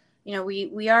 you know,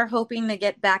 we are hoping to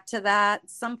get back to that at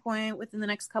some point within the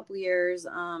next couple of years.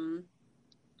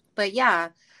 But yeah,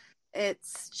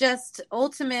 it's just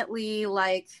ultimately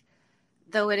like,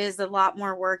 though it is a lot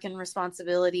more work and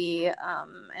responsibility,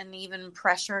 and even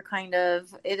pressure kind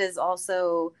of, it is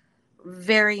also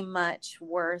very much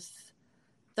worth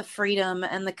the freedom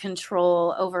and the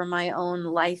control over my own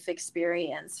life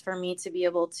experience for me to be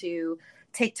able to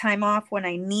take time off when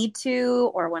I need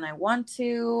to, or when I want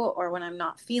to, or when I'm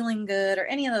not feeling good, or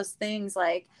any of those things,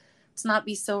 like to not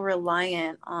be so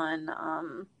reliant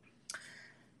on,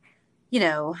 you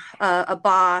know, a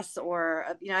boss, or,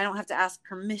 you know, I don't have to ask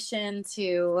permission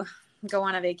to go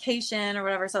on a vacation or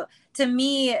whatever. So to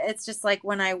me, it's just like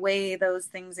when I weigh those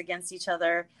things against each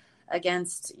other,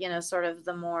 against, you know, sort of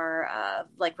the more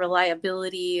like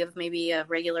reliability of maybe a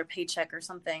regular paycheck or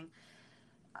something,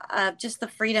 just the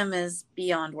freedom is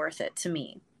beyond worth it to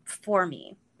me, for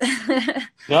me.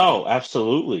 No,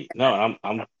 absolutely. No,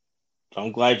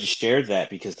 I'm glad you shared that,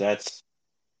 because that's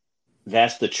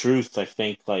the truth. I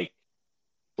think like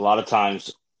a lot of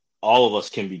times all of us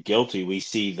can be guilty. We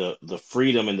see the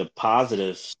freedom and the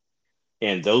positives,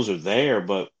 and those are there,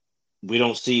 but we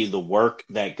don't see the work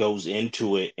that goes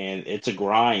into it, and it's a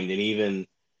grind. And even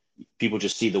people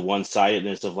just see the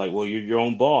one-sidedness of like, well, you're your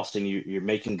own boss and you're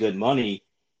making good money,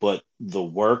 but the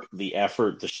work, the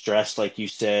effort, the stress, like you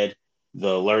said,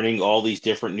 the learning all these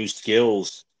different new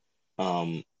skills,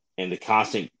 um, and the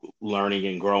constant learning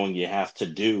and growing you have to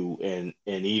do, and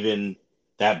even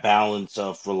that balance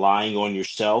of relying on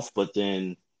yourself, but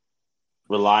then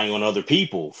relying on other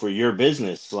people for your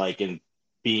business, like, and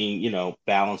being, you know,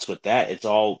 balanced with that. It's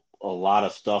all a lot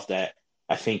of stuff that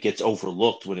I think gets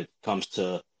overlooked when it comes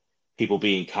to people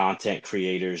being content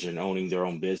creators and owning their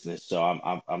own business. So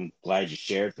I'm glad you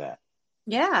shared that.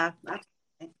 Yeah.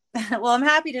 Well, I'm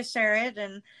happy to share it.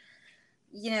 And,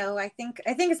 you know, I think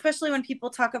especially when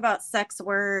people talk about sex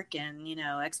work and, you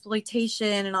know,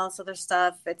 exploitation and all this other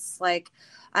stuff, it's like,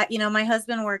 you know, my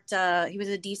husband worked, he was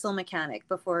a diesel mechanic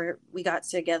before we got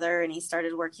together, and he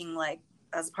started working like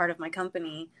as part of my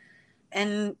company.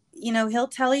 And, you know, he'll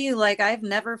tell you, like, I've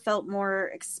never felt more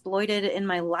exploited in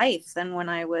my life than when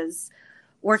I was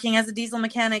working as a diesel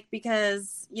mechanic,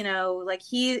 because, you know, like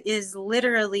he is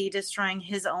literally destroying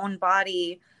his own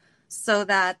body so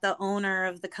that the owner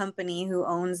of the company who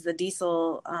owns the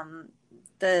diesel,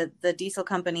 the diesel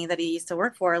company that he used to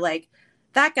work for, like,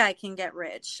 that guy can get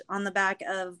rich on the back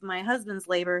of my husband's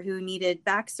labor, who needed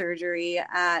back surgery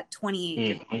at 28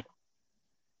 years.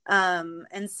 Mm-hmm.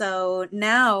 And so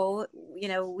now,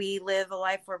 we live a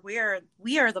life where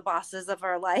we are the bosses of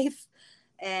our life.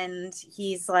 And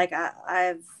he's like,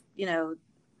 I've,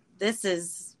 this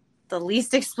is the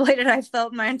least exploited I've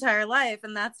felt my entire life.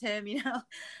 And that's him,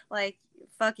 like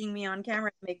fucking me on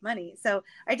camera to make money. So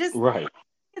I just, Right.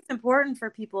 it's important for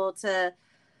people to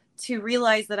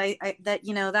realize that that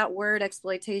that word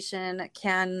exploitation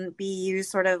can be used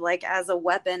sort of like as a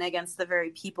weapon against the very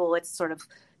people it's sort of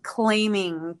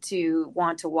claiming to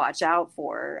want to watch out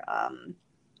for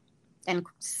and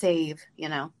save.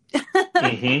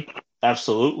 Mm-hmm.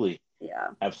 Absolutely. Yeah.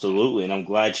 Absolutely. And I'm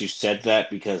glad you said that,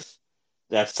 because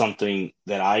that's something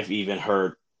that I've even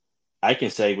heard, I can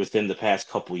say within the past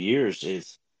couple of years,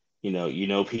 is,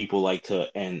 people like to,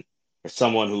 and as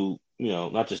someone who,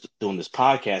 not just doing this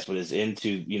podcast, but is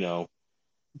into,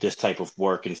 this type of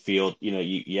work and field,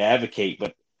 you advocate,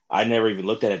 but I never even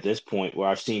looked at it at this point, where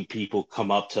I've seen people come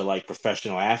up to like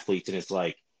professional athletes and it's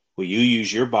like, well, you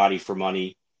use your body for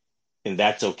money and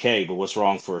that's okay, but what's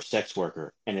wrong for a sex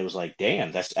worker? And it was like,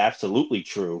 damn, that's absolutely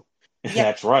true. Yeah.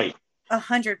 That's right.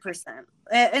 100%.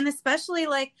 And especially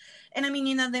like, and I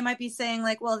mean, they might be saying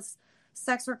like, well, it's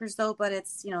sex workers though, but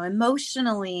it's,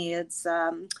 emotionally, it's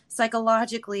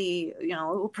psychologically,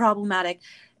 problematic.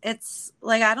 It's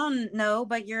like, I don't know,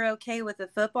 but you're okay with a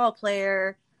football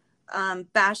player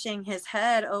bashing his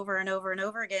head over and over and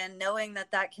over again, knowing that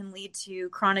that can lead to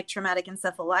chronic traumatic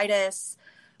encephalitis,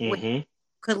 which Mm-hmm.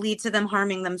 could lead to them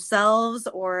harming themselves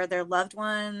or their loved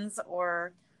ones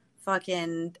or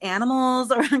fucking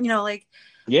animals, or like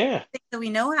Yeah. things that we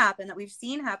know happen, that we've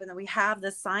seen happen, that we have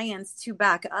the science to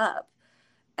back up.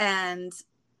 And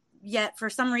yet for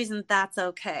some reason that's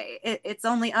okay. It's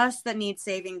only us that need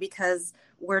saving because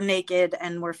we're naked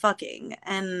and we're fucking,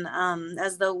 and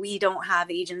as though we don't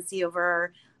have agency over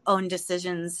our own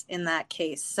decisions in that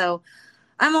case. So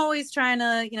I'm always trying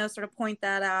to sort of point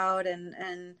that out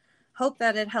and hope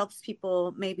that it helps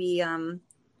people maybe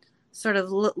sort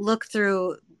of look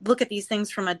at these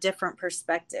things from a different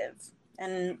perspective,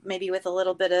 and maybe with a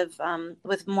little bit of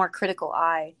with more critical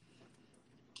eye.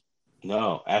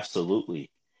 No, absolutely.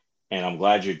 And I'm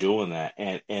glad you're doing that.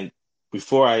 And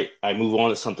before I move on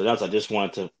to something else, I just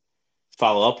wanted to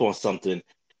follow up on something.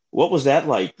 What was that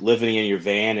like, living in your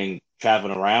van and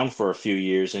traveling around for a few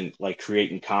years and like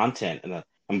creating content? And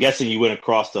I'm guessing you went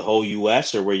across the whole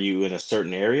US, or were you in a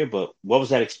certain area? But what was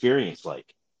that experience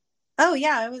like? Oh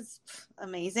yeah, it was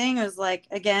amazing. It was like,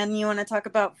 again, you want to talk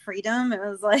about freedom? It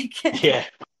was like Yeah,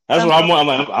 that's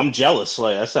what I'm jealous.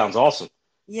 Like, that sounds awesome.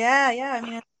 yeah. I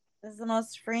mean, it's the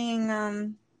most freeing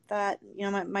that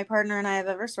my partner and I have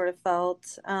ever sort of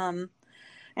felt. And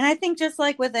I think just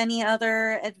like with any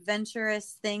other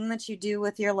adventurous thing that you do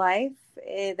with your life,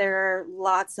 there are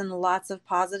lots and lots of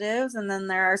positives, and then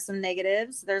there are some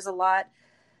negatives. There's a lot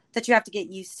that you have to get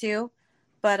used to,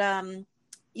 but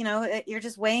you're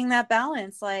just weighing that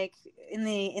balance. Like in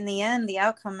the end, the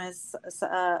outcome is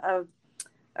a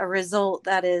result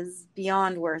that is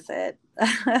beyond worth it.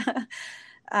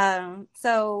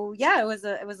 So yeah,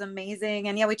 it was amazing,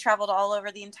 and yeah, we traveled all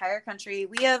over the entire country.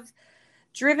 We have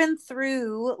driven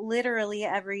through literally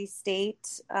every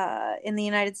state in the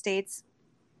United States.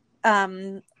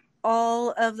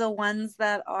 All of the ones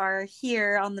that are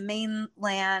here on the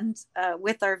mainland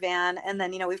with our van, and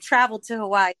then we've traveled to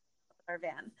Hawaii with our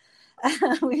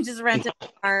van. We just rented a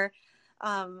car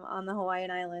on the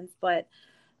Hawaiian Islands, but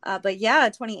yeah,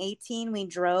 2018 we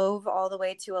drove all the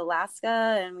way to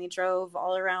Alaska, and we drove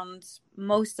all around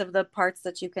most of the parts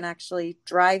that you can actually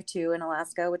drive to in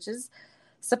Alaska, which is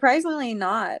surprisingly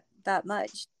not that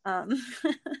much.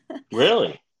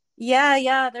 Really?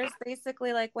 Yeah. There's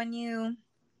basically like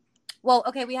well,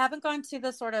 okay, we haven't gone to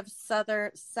the sort of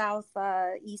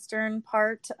eastern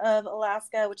part of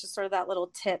Alaska, which is sort of that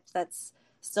little tip that's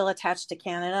still attached to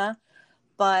Canada.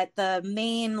 But the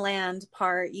mainland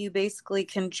part, you basically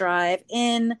can drive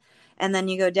in, and then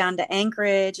you go down to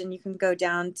Anchorage, and you can go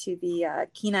down to the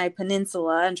Kenai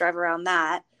Peninsula and drive around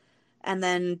that, and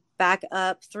then back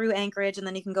up through Anchorage, and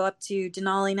then you can go up to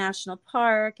Denali National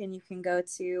Park, and you can go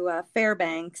to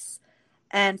Fairbanks,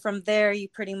 and from there you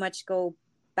pretty much go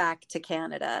back to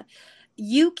Canada.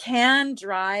 You can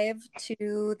drive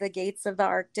to the gates of the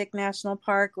Arctic National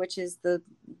Park, which is the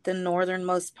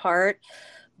northernmost part,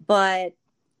 but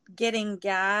getting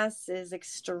gas is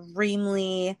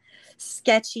extremely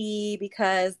sketchy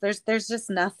because there's just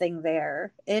nothing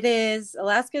there.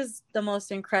 Alaska's the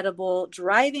most incredible,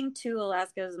 driving to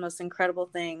Alaska is the most incredible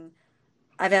thing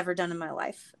I've ever done in my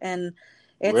life. And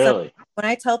It's Really? when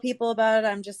I tell people about it,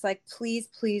 I'm just like, please,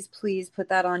 please, please put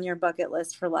that on your bucket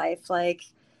list for life. Like,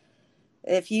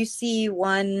 if you see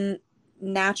one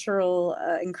natural,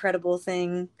 incredible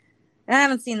thing, and I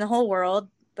haven't seen the whole world,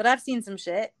 but I've seen some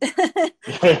shit.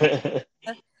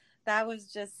 That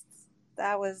was just,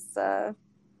 that was the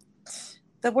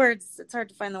words. It's hard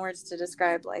to find the words to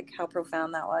describe like how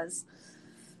profound that was.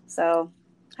 So,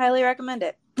 highly recommend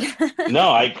it. No,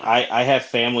 I have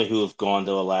family who have gone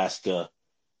to Alaska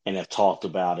and have talked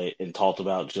about it and talked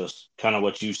about just kind of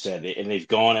what you said. And they've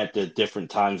gone at the different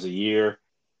times of year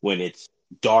when it's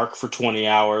dark for 20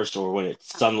 hours or when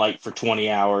it's sunlight for 20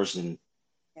 hours. And,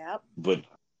 Yep. but,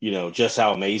 you know, just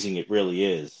how amazing it really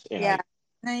is. And Yeah.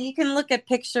 Now you can look at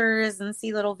pictures and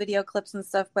see little video clips and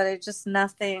stuff, but it's just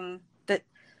nothing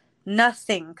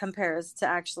compares to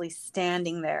actually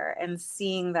standing there and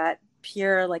seeing that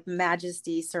pure like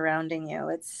majesty surrounding you.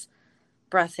 It's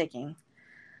breathtaking.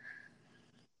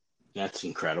 that's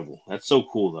incredible. That's so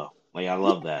cool, though. Like, I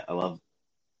love that. I love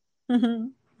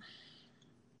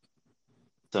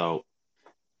so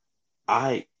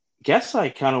I guess I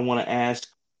kind of want to ask,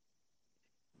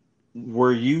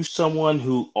 were you someone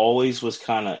who always was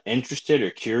kind of interested or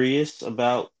curious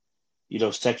about, you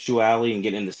know, sexuality and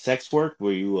getting into sex work?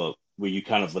 Were you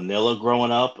kind of vanilla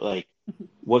growing up? Like,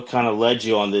 what kind of led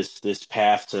you on this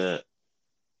path to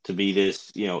be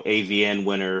this, you know, AVN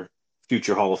winner,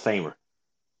 future Hall of Famer?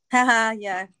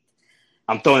 Yeah.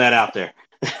 I'm throwing that out there.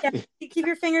 Yeah, keep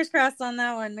your fingers crossed on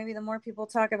that one. Maybe the more people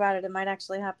talk about it, it might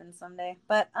actually happen someday.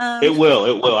 But It will.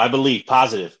 It will. I believe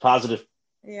positive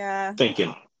yeah.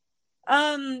 thinking.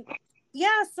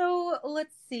 Yeah, so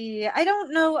let's see. I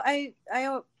don't know. I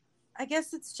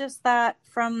guess it's just that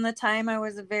from the time I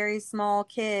was a very small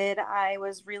kid, I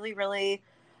was really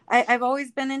I've always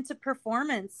been into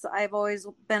performance. I've always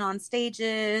been on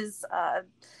stages,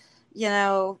 you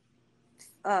know,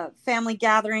 family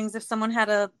gatherings. If someone had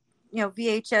a, you know,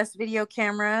 VHS video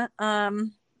camera,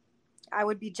 I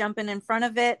would be jumping in front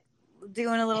of it,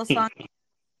 doing a little song.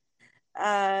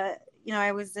 You know,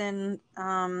 I was in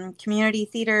community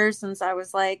theater since I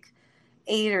was like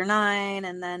 8 or 9,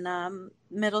 and then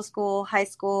middle school, high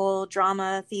school,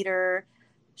 drama, theater,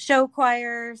 show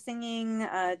choir, singing,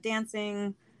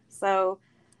 dancing. So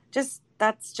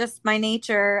that's just my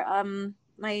nature.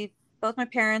 Both my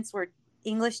parents were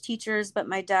English teachers, but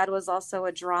my dad was also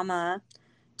a drama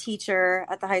teacher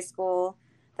at the high school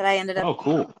that I ended up Oh,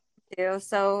 cool. to.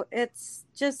 So it's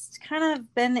just kind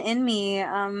of been in me.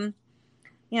 You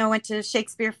know, went to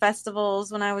Shakespeare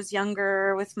festivals when I was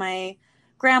younger with my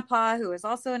grandpa, who was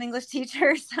also an English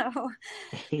teacher. So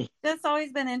just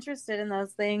always been interested in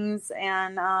those things.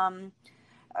 And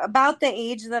about the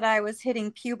age that I was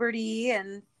hitting puberty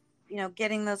and, you know,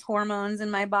 getting those hormones in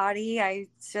my body, I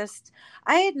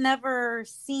had never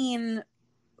seen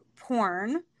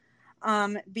porn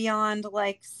beyond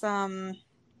like some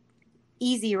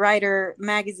Easy Rider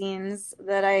magazines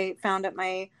that I found at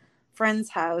my friend's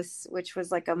house, which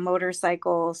was like a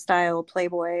motorcycle style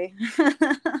Playboy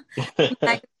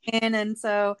magazine. And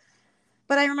so,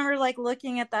 but I remember like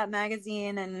looking at that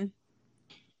magazine and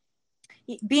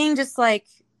being just like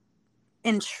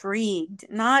intrigued,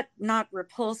 not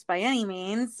repulsed by any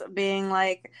means, being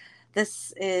like,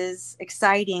 this is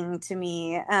exciting to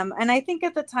me. And I think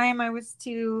at the time I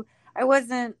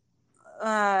wasn't,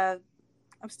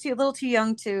 I was a little too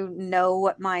young to know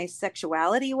what my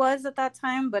sexuality was at that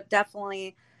time, but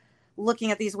definitely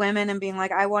looking at these women and being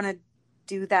like, I want to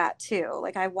do that too.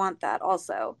 Like, I want that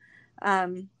also.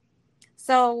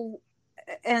 So,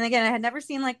 and again, I had never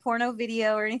seen like porno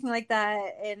video or anything like that.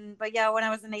 But yeah, when I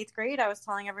was in 8th grade, I was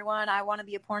telling everyone I want to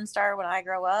be a porn star when I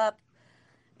grow up.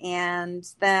 And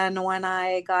then when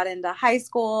I got into high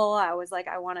school, I was like,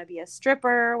 I want to be a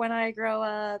stripper when I grow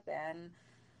up. And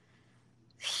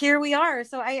here we are.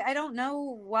 So I don't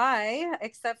know why,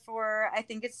 except for I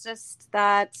think it's just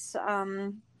that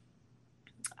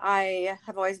I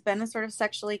have always been a sort of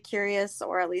sexually curious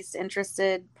or at least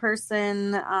interested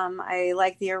person. I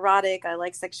like the erotic. I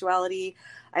like sexuality.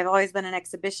 I've always been an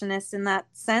exhibitionist in that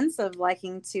sense of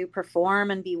liking to perform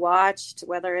and be watched,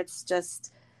 whether it's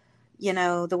just, you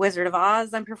know, The Wizard of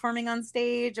Oz I'm performing on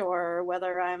stage, or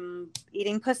whether I'm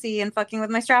eating pussy and fucking with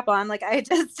my strap on. Like, I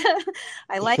just,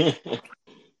 I like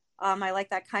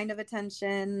that kind of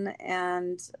attention.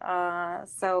 And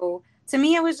so to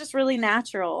me, it was just really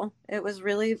natural. It was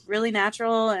really, really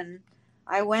natural. And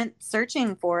I went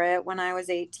searching for it when I was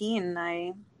 18. And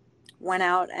I went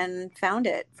out and found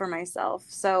it for myself.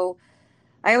 So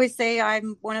I always say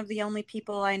I'm one of the only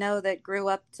people I know that grew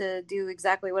up to do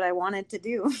exactly what I wanted to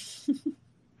do.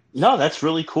 No, that's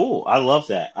really cool. I love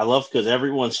that. I love because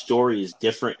everyone's story is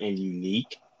different and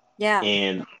unique, Yeah.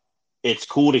 and it's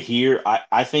cool to hear.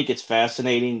 I think it's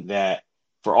fascinating that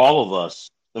for all of us,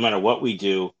 no matter what we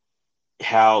do,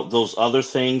 how those other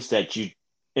things that you,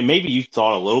 and maybe you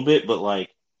thought a little bit, but like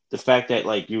the fact that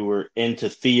like you were into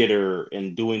theater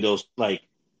and doing those, like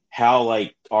how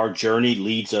like our journey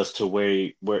leads us to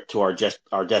where to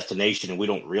our destination and we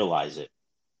don't realize it,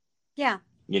 Yeah.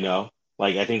 you know?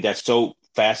 Like I think that's so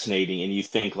fascinating, and you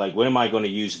think like, when am I going to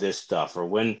use this stuff, or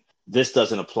when this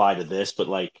doesn't apply to this, but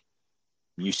like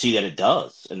you see that it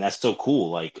does, and that's so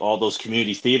cool. Like all those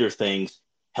community theater things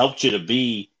helped you to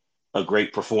be a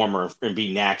great performer and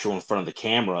be natural in front of the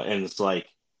camera, and it's like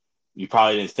you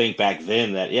probably didn't think back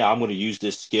then that, yeah, I'm going to use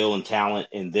this skill and talent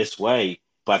in this way,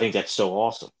 but I think that's so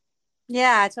awesome.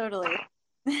 Yeah, totally.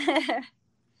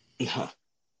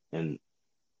 And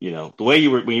the way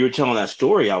you were when you were telling that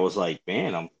story, I was like,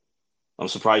 man, I'm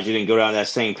surprised you didn't go down that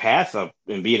same path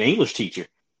and be an English teacher.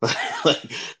 like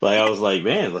I was like,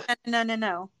 man. No, no,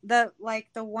 no. The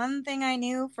one thing I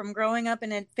knew from growing up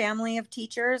in a family of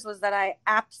teachers was that I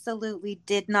absolutely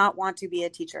did not want to be a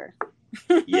teacher.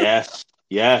 Yes,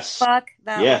 yes, Fuck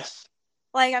that life. yes.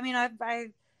 Like, I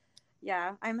mean,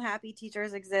 yeah, I'm happy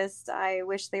teachers exist. I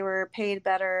wish they were paid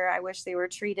better. I wish they were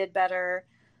treated better.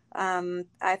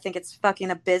 I think it's fucking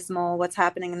abysmal what's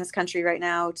happening in this country right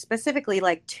now, specifically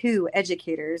like to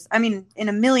educators. I mean, in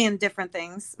a million different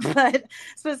things, but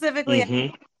specifically Hmm.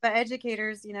 the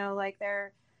educators, like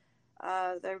they're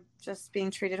just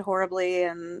being treated horribly,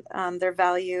 and their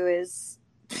value is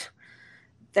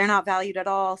they're not valued at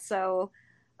all. So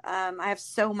I have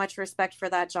so much respect for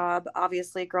that job,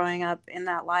 obviously, growing up in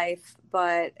that life.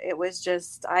 But it was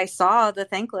just, I saw the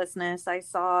thanklessness.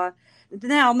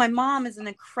 Now my mom is an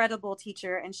incredible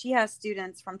teacher, and she has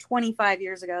students from 25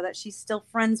 years ago that she's still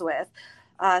friends with.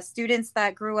 Students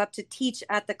that grew up to teach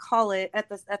at the college, at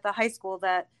the high school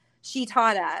that she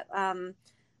taught at.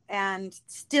 And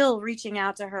still reaching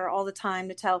out to her all the time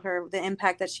to tell her the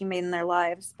impact that she made in their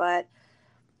lives. But,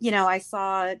 I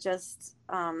saw just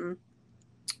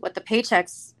what the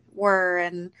paychecks were,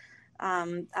 and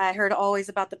I heard always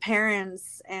about the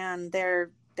parents, and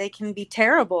they can be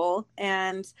terrible,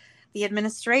 and the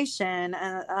administration,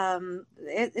 and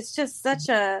it's just such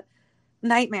a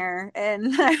nightmare.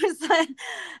 And I was like,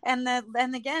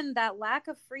 and again, that lack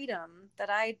of freedom that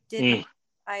Mm.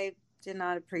 I did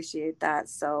not appreciate that.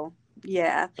 So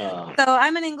yeah, Uh, so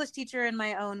I'm an English teacher in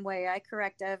my own way. I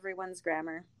correct everyone's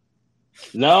grammar.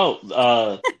 no,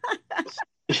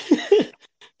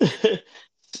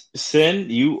 Sin,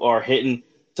 you are hitting.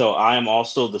 So I am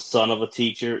also the son of a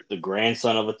teacher, the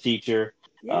grandson of a teacher,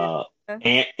 Yeah.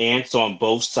 aunts on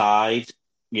both sides,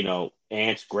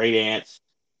 aunts, great aunts,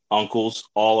 uncles,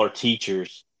 all are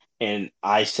teachers. And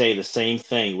I say the same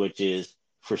thing, which is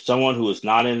for someone who is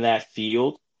not in that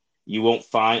field, you won't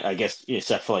find, I guess,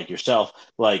 except for like yourself,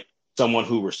 like someone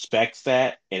who respects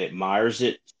that and admires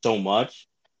it so much.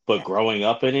 But Yeah. growing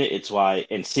up in it, it's why,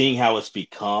 and seeing how it's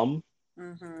become,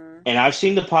 Mm-hmm. and I've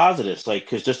seen the positives, like,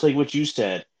 because just like what you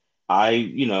said,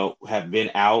 I, have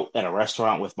been out at a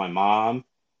restaurant with my mom,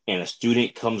 and a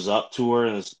student comes up to her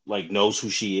and is like, knows who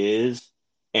she is,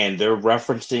 and they're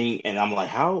referencing, and I'm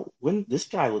like, when this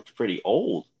guy looks pretty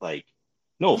old, like,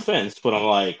 no offense, but I'm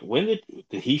like, when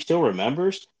did he still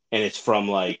remembers? And it's from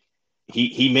like,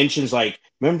 he mentions like,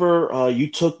 remember, you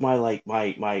took my like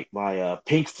my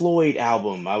Pink Floyd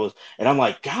album. And I'm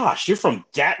like, gosh, you're from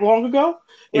that long ago,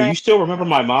 and Right. you still remember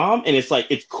my mom. And it's like,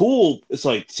 it's cool. It's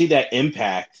like, see that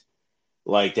impact,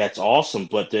 like that's awesome.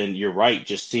 But then you're right,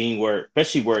 just seeing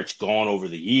especially where it's gone over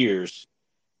the years,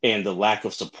 and the lack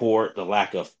of support, the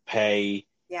lack of pay.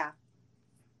 Yeah.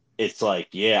 It's like,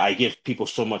 yeah, I give people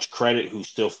so much credit who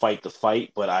still fight the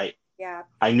fight, but Yeah.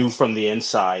 I knew from the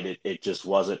inside it just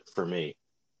wasn't for me.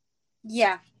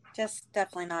 Yeah. Just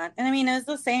definitely not. And I mean, it was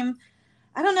the same.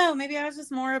 I don't know. Maybe I was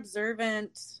just more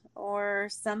observant or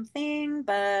something.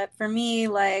 But for me,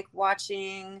 like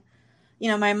watching,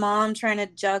 my mom trying to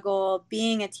juggle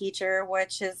being a teacher,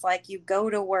 which is like you go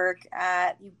to work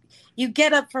you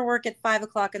get up for work at 5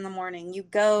 o'clock in the morning. You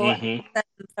go at Hmm.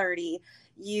 7:30.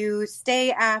 You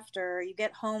stay after. You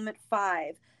get home at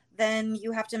 5. Then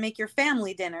you have to make your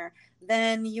family dinner.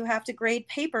 Then you have to grade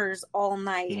papers all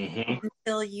night Hmm.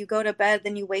 until you go to bed.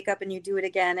 Then you wake up and you do it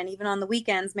again. And even on the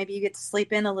weekends, maybe you get to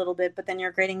sleep in a little bit, but then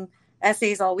you're grading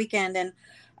essays all weekend. And,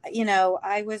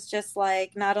 I was just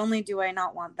like, not only do I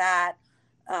not want that,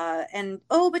 and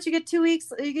but you get 2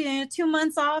 weeks, 2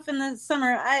 months off in the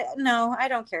summer. No, I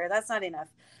don't care. That's not enough.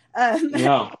 Um,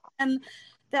 No. and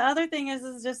the other thing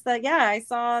is just that, yeah, I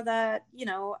saw that,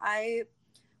 I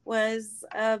was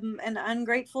an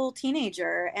ungrateful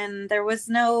teenager, and there was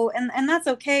no, and that's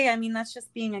okay. I mean, that's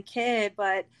just being a kid,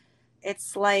 but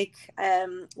it's like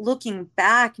looking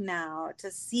back now to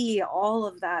see all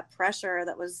of that pressure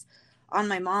that was on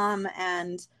my mom,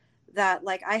 and that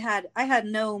like I had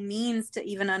no means to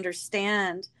even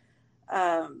understand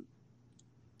um,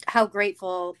 how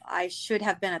grateful I should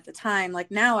have been at the time.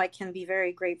 Like now I can be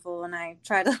very grateful, and I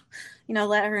try to,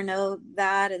 let her know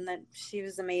that, and that she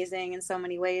was amazing in so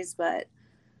many ways. But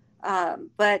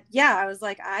yeah, I was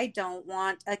like, I don't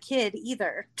want a kid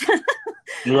either.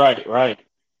 Right, right.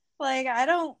 Like I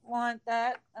don't want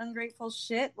that ungrateful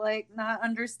shit, like not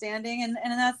understanding. And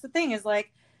that's the thing, is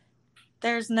like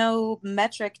there's no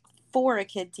metric for a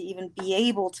kid to even be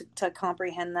able to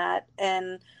comprehend that.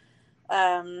 And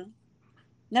um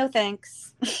no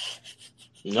thanks.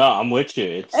 No, I'm with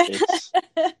you. It's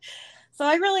So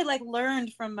I really like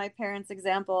learned from my parents'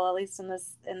 example, at least in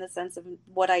the sense of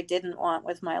what I didn't want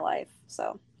with my life.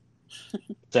 So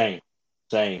same,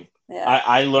 same. yeah.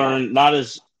 I learned not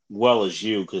as well as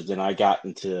you because then I got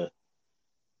into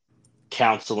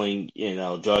counseling,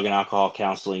 drug and alcohol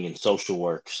counseling and social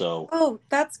work. So, Oh,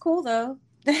 that's cool though.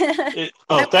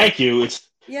 thank you. It's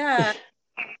Yeah,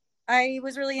 I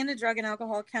was really into drug and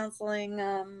alcohol counseling.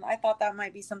 I thought that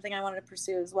might be something I wanted to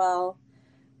pursue as well.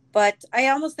 But I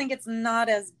almost think it's not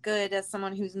as good as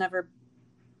someone who's never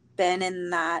been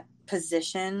in that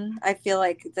position. I feel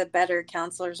like the better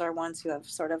counselors are ones who have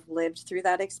sort of lived through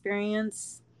that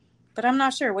experience. But I'm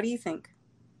not sure. What do you think?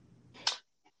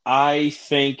 I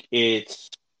think there's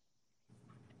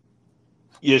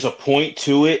a point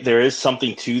to it. There is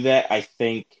something to that. I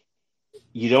think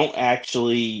you don't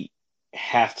actually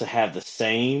have to have the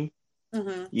same.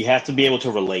 Mm-hmm. You have to be able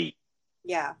to relate.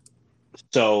 Yeah.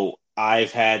 So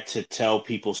I've had to tell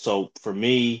people. So for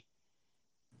me,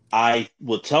 I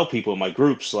will tell people in my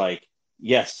groups, like,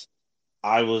 yes,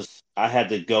 I had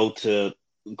to go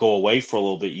away for a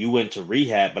little bit. You went to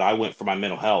rehab, but I went for my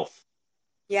mental health.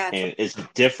 Yeah. And it's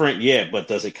different, yeah, but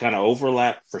does it kind of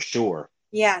overlap? For sure.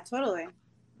 Yeah, totally.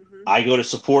 Mm-hmm. I go to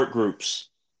support groups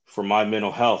for my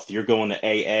mental health. You're going to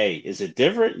AA. Is it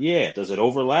different? Yeah. Does it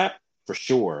overlap? For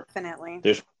sure. Definitely.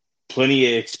 There's plenty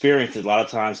of experience. A lot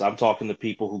of times I'm talking to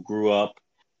people who grew up.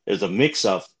 There's a mix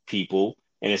of people,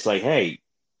 and it's like, hey,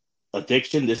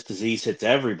 addiction, this disease hits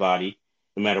everybody,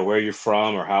 no matter where you're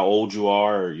from or how old you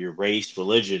are or your race,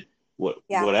 religion,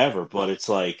 Yeah. whatever. But it's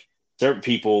like certain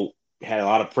people had a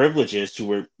lot of privileges who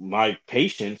were my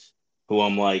patients, who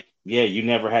I'm like, yeah, you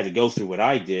never had to go through what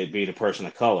I did being a person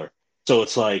of color. So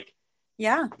it's like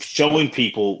Yeah. showing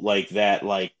people like that,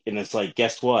 like, and it's like,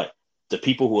 guess what? The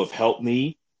people who have helped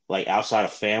me, like outside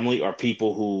of family, are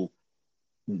people who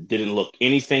didn't look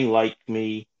anything like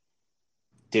me,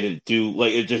 didn't do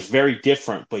like it's just very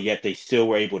different, but yet they still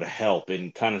were able to help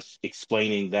and kind of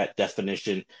explaining that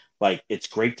definition. Like it's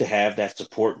great to have that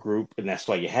support group, and that's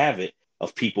why you have it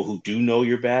of people who do know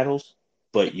your battles,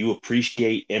 but you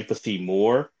appreciate empathy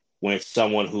more when it's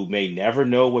someone who may never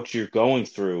know what you're going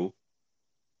through,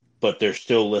 but they're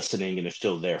still listening and they're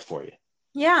still there for you.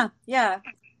 Yeah. Yeah.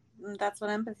 That's what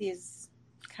empathy is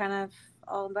kind of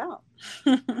all about.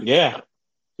 Yeah.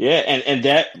 Yeah, and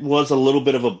that was a little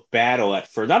bit of a battle at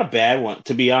first. Not a bad one,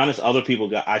 to be honest. Other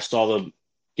people I saw them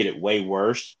get it way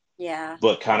worse, Yeah.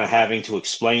 but kind of having to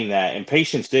explain that. And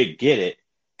patients did get it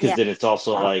because Yeah. then it's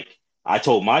also like I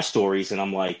told my stories and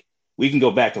I'm like, we can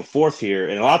go back and forth here.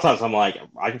 And a lot of times I'm like,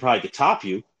 I could top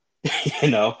you, you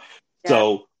know? Yeah.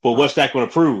 So, but what's that going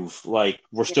to prove? Like,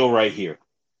 we're Yeah. still right here.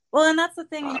 Well, and that's the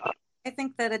thing. I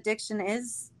think that addiction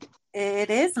is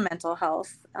mental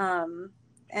health. And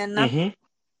that's, Hmm.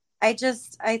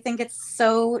 I think it's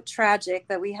so tragic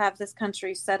that we have this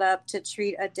country set up to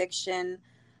treat addiction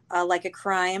like a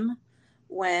crime,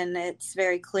 when it's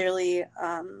very clearly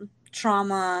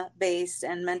trauma based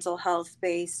and mental health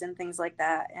based and things like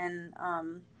that. And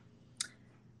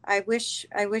I wish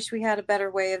we had a better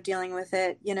way of dealing with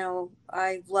it.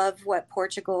 I love what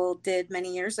Portugal did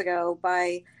many years ago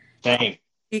by Same.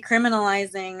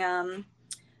 decriminalizing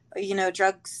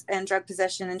drugs and drug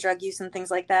possession and drug use and things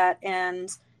like that, and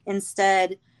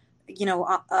instead, you know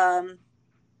uh, um,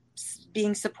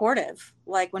 being supportive.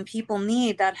 Like when people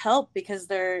need that help because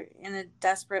they're in a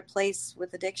desperate place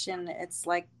with addiction, it's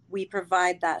like we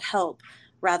provide that help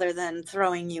rather than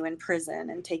throwing you in prison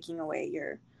and taking away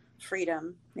your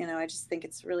freedom. I just think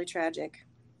it's really tragic.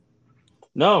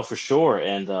 No, for sure.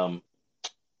 And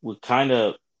what kind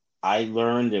of I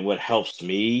learned and what helps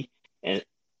me, and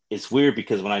it's weird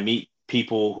because when I meet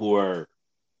people who are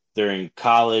they're in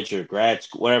college or grad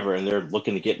school, whatever, and they're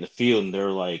looking to get in the field, and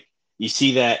they're like, you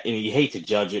see that and you hate to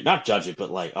judge it, not judge it,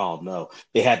 but like, oh no,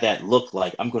 they had that look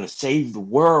like I'm going to save the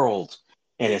world.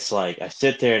 And it's like, I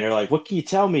sit there and they're like, what can you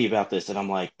tell me about this? And I'm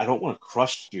like, I don't want to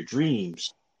crush your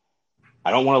dreams.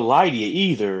 I don't want to lie to you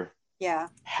either. Yeah.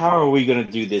 How are we going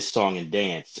to do this song and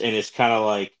dance? And it's kind of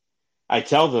like, I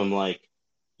tell them, like,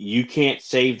 you can't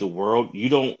save the world.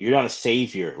 You're not a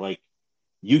savior. Like,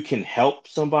 you can help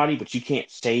somebody, but you can't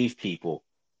save people.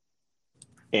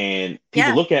 And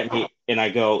people look at me and I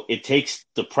go, it takes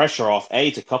the pressure off.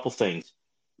 It's a couple things.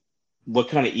 What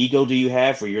kind of ego do you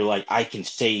have where you're like, I can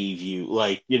save you?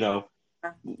 Like, you're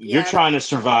trying to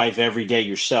survive every day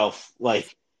yourself.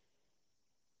 Like,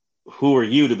 who are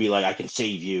you to be like, I can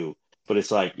save you? But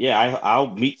it's like,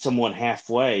 I'll meet someone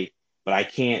halfway, but I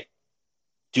can't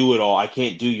do it all. I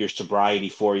can't do your sobriety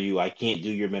for you. I can't do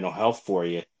your mental health for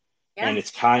you. Yeah. And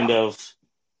it's kind of,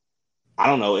 I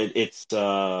don't know. It's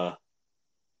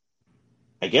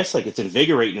I guess like it's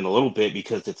invigorating a little bit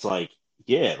because it's like,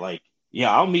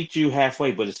 I'll meet you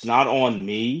halfway, but it's not on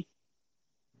me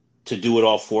to do it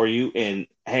all for you. And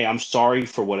hey, I'm sorry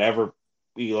for whatever.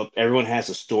 Everyone has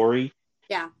a story.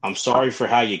 Yeah. I'm sorry for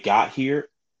how you got here,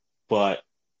 but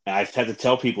I've had to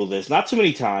tell people this not too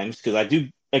many times because I do,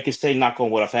 like I say, knock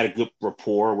on wood, I've had a good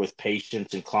rapport with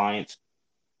patients and clients.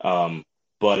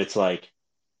 But it's like,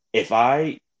 if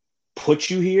I put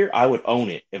you here, I would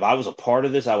own it. If I was a part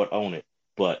of this, I would own it.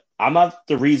 But I'm not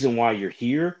the reason why you're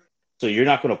here. So you're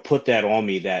not going to put that on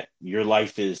me that your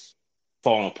life is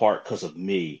falling apart because of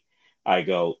me. I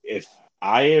go, if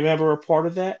I am ever a part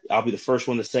of that, I'll be the first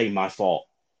one to say my fault.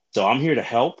 So I'm here to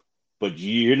help, but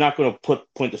you're not going to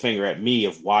point the finger at me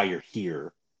of why you're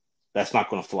here. That's not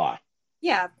going to fly.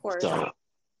 Yeah, of course. So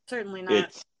certainly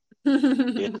not.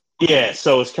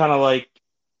 So it's kind of like,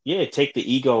 take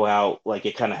the ego out. Like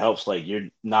it kind of helps. Like you're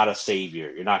not a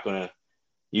savior. You're not going to,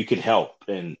 you can help.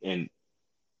 And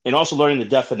also learning the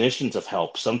definitions of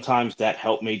help. Sometimes that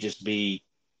help may just be,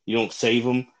 you don't save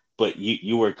them, but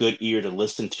you were a good ear to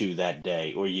listen to that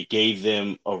day, or you gave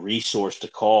them a resource to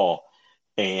call,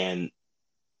 and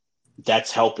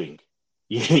that's helping.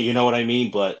 You know what I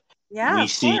mean? But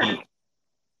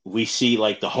we see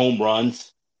like the home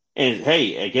runs, and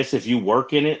hey, I guess if you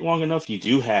work in it long enough, you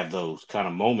do have those kind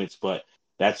of moments, but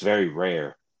that's very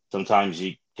rare. Sometimes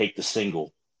you take the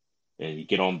single and you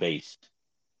get on base.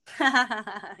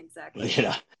 Exactly.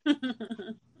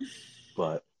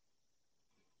 But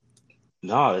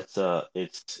no,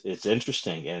 it's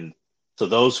interesting. And so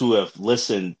those who have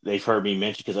listened, they've heard me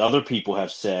mention, because other people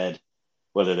have said,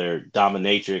 whether they're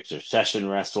dominatrix or session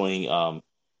wrestling,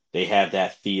 they have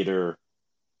that theater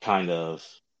kind of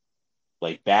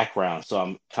like background. So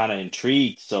I'm kind of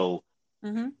intrigued. So,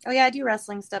 Oh yeah, I do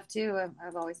wrestling stuff too.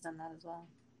 I've always done that as well.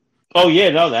 Oh yeah,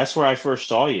 no, that's where I first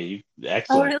saw you.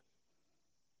 Excellent. Oh,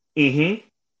 really?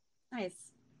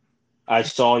 Nice. I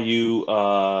saw you.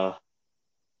 I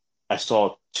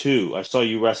saw two. I saw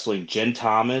you wrestling Jen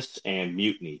Thomas and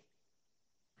Mutiny.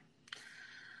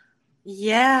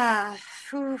 Yeah.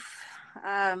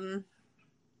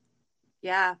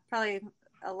 Yeah, probably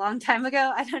a long time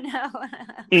ago. I don't know.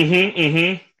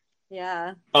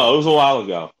 Yeah. Oh, it was a while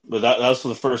ago, but that was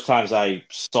the first times I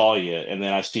saw you, and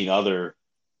then I've seen other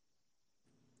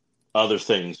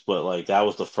things, but like that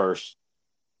was the first.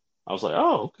 I was like,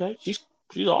 oh, okay, she's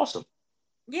awesome.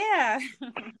 Yeah.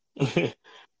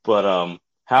 But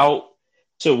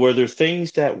so were there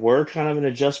things that were kind of an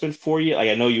adjustment for you? Like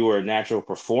I know you were a natural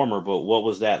performer, but what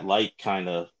was that like kind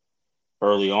of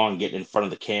early on getting in front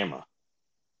of the camera?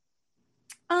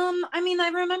 I mean, I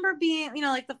remember being,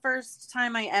 like the first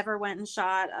time I ever went and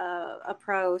shot a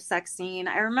pro sex scene,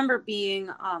 I remember being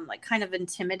like kind of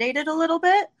intimidated a little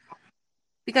bit,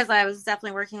 because I was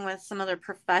definitely working with some other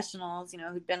professionals,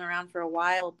 who'd been around for a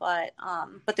while. But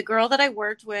the girl that I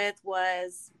worked with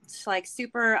was like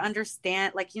super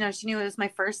understand, like, she knew it was my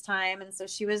first time. And so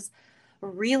she was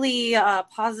really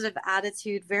positive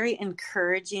attitude, very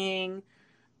encouraging.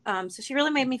 So she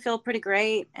really made me feel pretty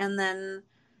great. And then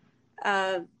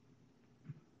I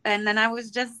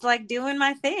was just like doing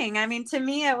my thing. I mean, to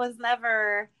me, it was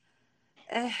never,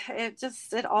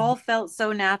 it all felt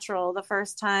so natural. The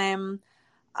first time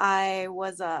I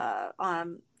went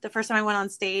on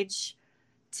stage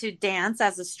to dance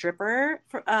as a stripper,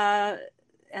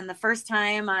 and the first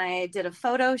time I did a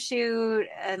photo shoot,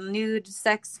 a nude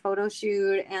sex photo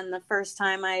shoot, and the first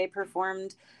time I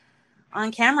performed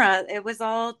on camera, it was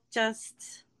all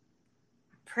just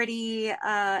pretty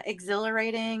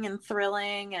exhilarating and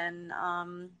thrilling,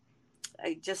 and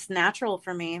just natural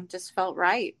for me. Just felt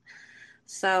right.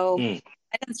 So I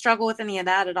didn't struggle with any of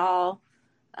that at all.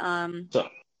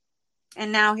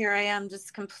 And now here I am,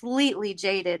 just completely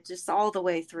jaded, just all the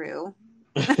way through.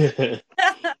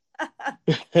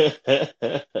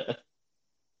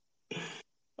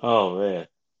 Oh man.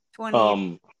 20 years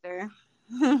Um, later.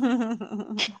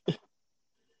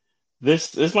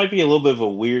 this might be a little bit of a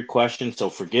weird question, so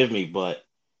forgive me, but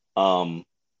um,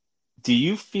 do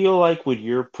you feel like when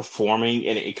you're performing,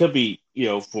 and it could be,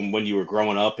 from when you were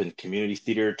growing up in community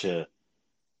theater to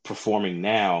performing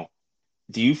now,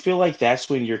 do you feel like that's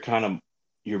when you're kind of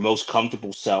your most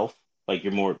comfortable self, like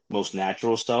your most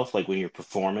natural self, like when you're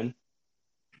performing?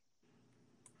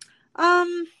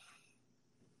 um,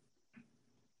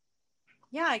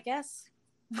 yeah, I guess.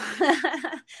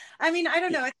 I mean, I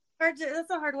don't know. It's hard to, that's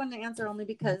a hard one to answer only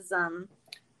because I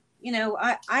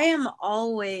am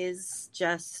always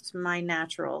just my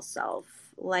natural self.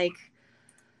 Like,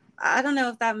 I don't know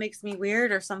if that makes me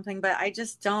weird or something, but I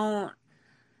just don't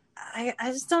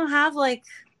have like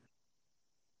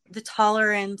the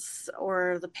tolerance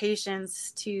or the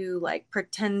patience to like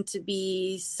pretend to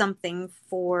be something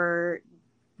for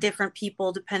different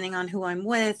people depending on who I'm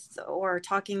with or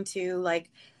talking to. Like,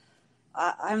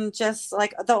 I'm just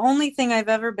like, the only thing I've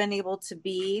ever been able to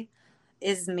be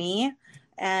is me,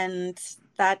 and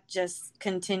that just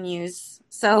continues.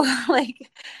 So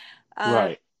like, uh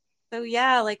Right. so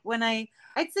yeah, like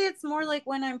I'd say it's more like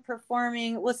when I'm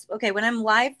performing was okay, when I'm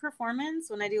live performance,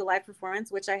 when I do a live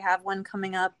performance, which I have one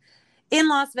coming up in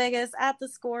Las Vegas at the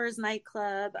Scores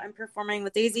nightclub. I'm performing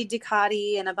with Daisy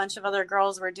Ducati and a bunch of other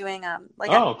girls. We're doing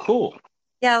Oh, cool.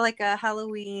 like a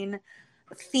Halloween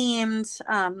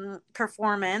themed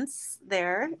performance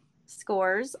there.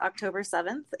 Scores October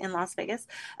 7th in Las Vegas.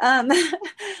 Um,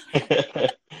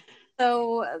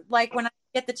 so like when I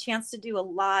get the chance to do a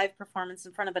live performance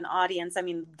in front of an audience, I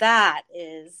mean, that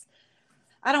is,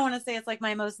 I don't want to say it's like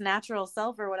my most natural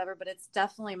self or whatever, but it's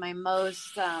definitely my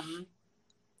most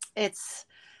it's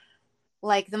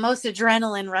like the most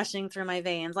adrenaline rushing through my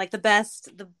veins, like the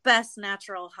best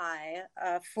natural high,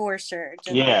 for sure.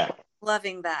 Just Yeah.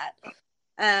 loving that.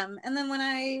 And then when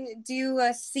I do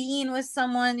a scene with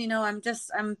someone, I'm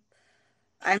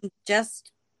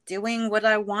just doing what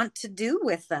I want to do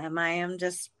with them. I am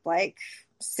just like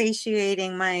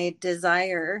satiating my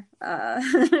desire,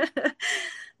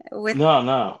 with No,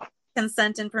 no.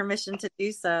 consent and permission to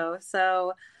do so.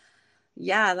 So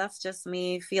yeah, that's just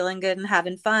me feeling good and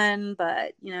having fun,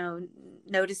 but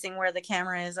noticing where the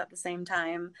camera is at the same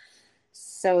time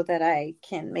so that I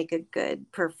can make a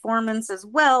good performance as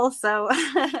well. So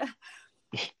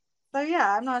so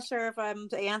yeah, I'm not sure if I'm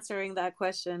answering that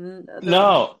question.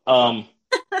 No.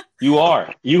 You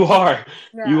are. You are.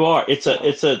 Yeah. You are. It's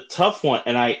a tough one,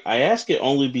 and I ask it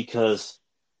only because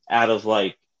out of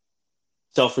like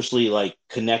selfishly like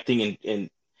connecting and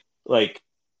like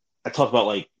I talk about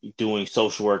like doing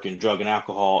social work and drug and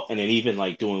alcohol, and then even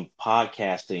like doing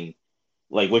podcasting,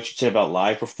 like what you said about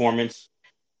live performance.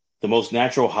 The most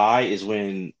natural high is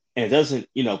when, and it doesn't,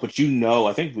 but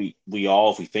I think we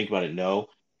all, if we think about it, know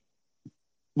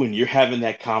when you're having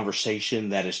that conversation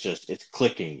that it's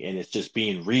clicking and it's just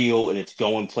being real and it's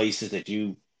going places that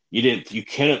you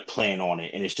couldn't plan on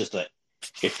it, and it's just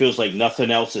it feels like nothing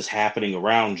else is happening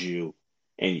around you,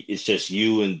 and it's just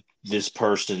you and this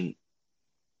person,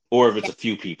 or if it's a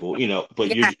few people,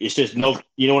 but Yeah. it's just no,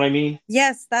 you know what I mean?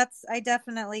 Yes, I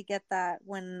definitely get that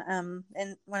when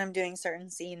I'm doing certain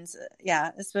scenes.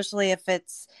 Yeah, especially if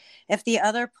the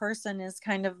other person is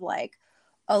kind of like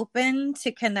open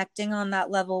to connecting on that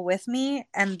level with me,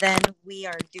 and then we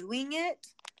are doing it.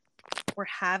 We're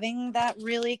having that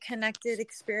really connected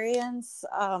experience.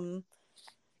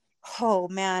 Oh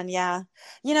man, yeah.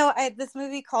 This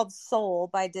movie called Soul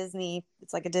by Disney.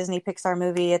 It's like a Disney Pixar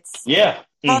movie. It's Yeah.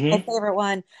 probably my Mm-hmm. favorite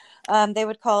one. They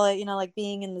would call it, like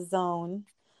being in the zone.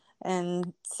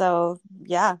 And so,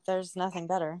 yeah, there's nothing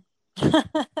better.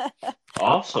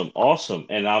 Awesome, awesome.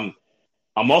 And I'm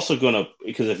also gonna,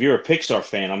 because if you're a Pixar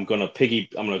fan, I'm gonna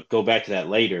go back to that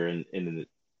later and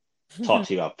talk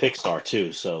to you about Pixar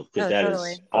too. So because Oh, that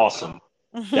totally. is awesome.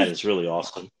 That is really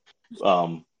awesome.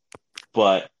 Um,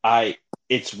 but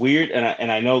it's weird,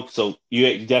 and I know. So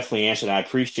you definitely answered. And I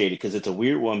appreciate it because it's a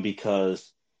weird one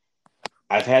because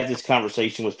I've had this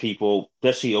conversation with people,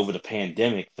 especially over the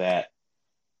pandemic, that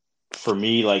for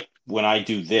me, like when I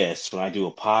do this, when I do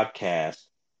a podcast,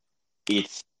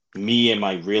 it's me and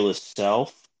my realest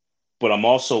self. But I'm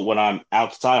also, when I'm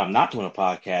outside, I'm not doing a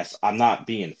podcast. I'm not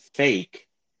being fake,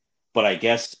 but I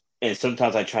guess, and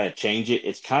sometimes I try to change it.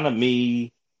 It's kind of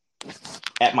me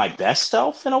at my best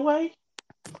self in a way.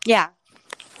 Yeah.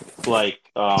 Like,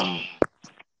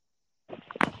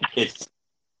 it's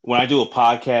when I do a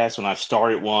podcast, when I've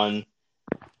started one,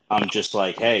 I'm just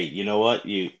like, hey, you know what?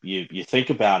 You think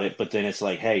about it, but then it's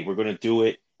like, hey, we're gonna do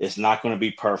it. It's not gonna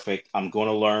be perfect. I'm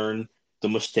gonna learn the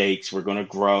mistakes. We're gonna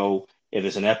grow. If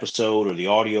it's an episode or the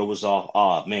audio was off,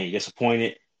 oh man, you're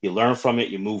disappointed. You learn from it,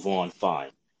 you move on,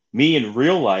 fine. Me in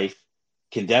real life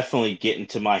can definitely get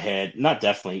into my head. Not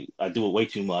definitely, I do it way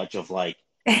too much of like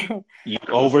you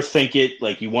overthink it,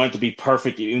 like you want it to be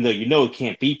perfect, even though you know it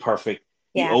can't be perfect.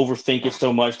 You Yeah. overthink it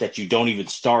so much that you don't even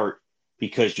start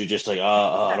because you're just like,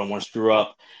 I don't want to screw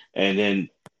up. And then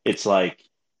it's like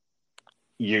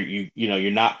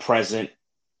you're not present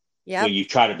when Yep. you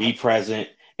try to be present.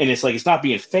 And it's like it's not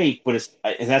being fake, but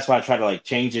and that's why I try to like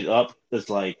change it up. It's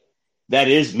like that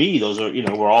is me. Those are,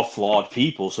 we're all flawed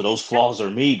people. So those flaws are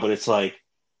me, but it's like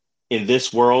in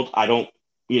this world, I don't,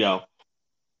 you know,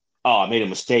 oh, I made a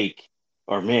mistake,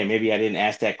 or man, maybe I didn't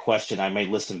ask that question. I may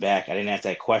listen back. I didn't ask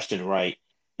that question right.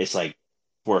 It's like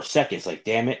for a second, it's like,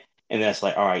 damn it. And that's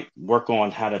like, all right, work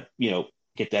on how to,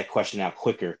 get that question out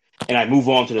quicker. And I move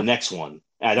on to the next one.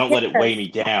 And I don't let it weigh Yes. me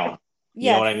down.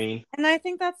 You know Yes. what I mean? And I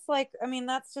think that's like, I mean,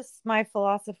 that's just my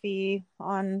philosophy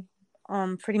on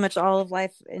pretty much all of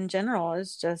life in general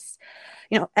is just,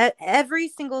 every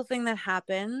single thing that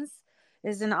happens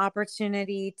is an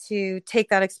opportunity to take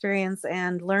that experience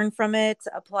and learn from it,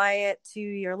 apply it to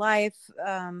your life,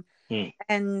 Hmm.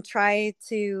 and try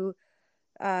to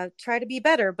be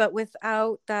better, but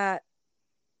without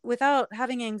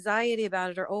having anxiety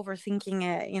about it or overthinking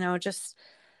it, just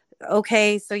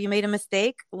okay, so you made a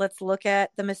mistake. Let's look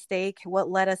at the mistake, what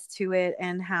led us to it,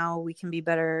 and how we can be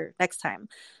better next time.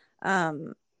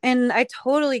 And I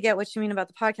totally get what you mean about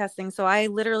the podcast thing. So I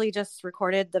literally just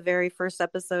recorded the very first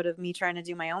episode of me trying to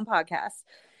do my own podcast.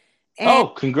 And Oh,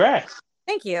 congrats.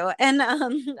 thank you. And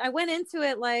I went into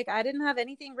it like I didn't have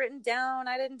anything written down.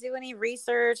 I didn't do any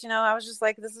research. I was just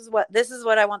like, this is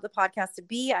what I want the podcast to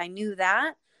be. I knew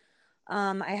that.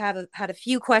 I had a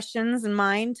few questions in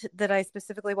mind that I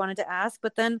specifically wanted to ask,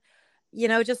 but then,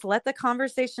 just let the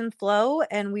conversation flow.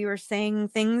 And we were saying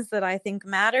things that I think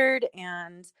mattered.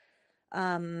 And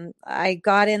I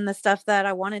got in the stuff that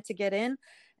I wanted to get in.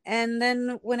 And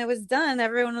then when it was done,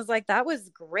 everyone was like, that was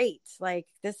great. Like,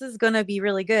 this is going to be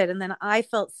really good. And then I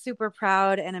felt super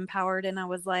proud and empowered. And I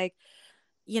was like,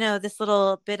 this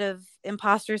little bit of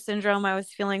imposter syndrome I was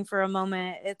feeling for a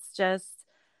moment, it's just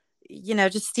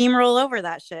steamroll over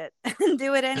that shit and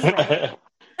do it anyway.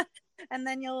 And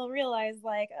then you'll realize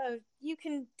like, oh, you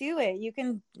can do it. You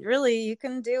can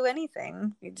do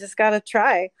anything. You just got to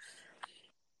try.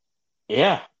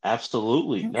 Yeah,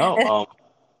 absolutely. No,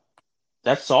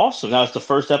 that's awesome. Now it's the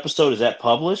first episode. Is that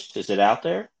published? Is it out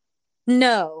there?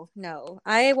 No.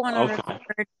 I want to Okay.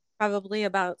 record probably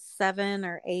about 7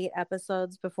 or 8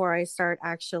 episodes before I start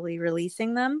actually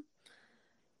releasing them.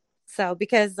 So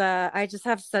because I just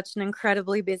have such an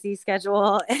incredibly busy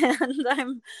schedule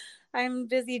and I'm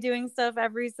busy doing stuff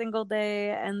every single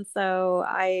day, and so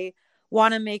I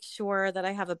want to make sure that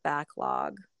I have a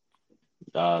backlog.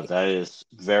 That is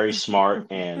very smart.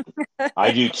 And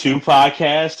I do 2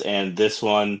 podcasts, and this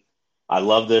one, I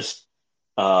love this.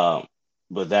 Uh,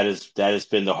 but that has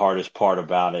been the hardest part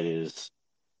about it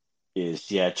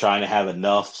is yeah, trying to have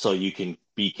enough so you can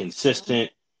be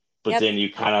consistent, but Yep. then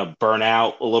you kind of burn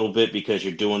out a little bit because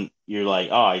you're like,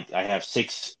 oh, I have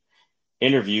 6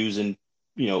 interviews in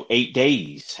 8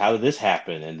 days. How did this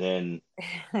happen? And then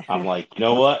I'm like, you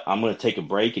know what? I'm going to take a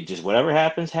break and just whatever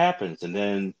happens, happens. And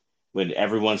then when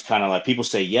everyone's kind of like, people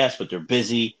say yes, but they're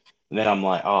busy. And then I'm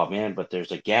like, oh man, but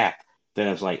there's a gap. Then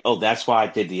it's like, oh, that's why I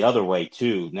did the other way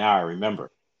too. Now I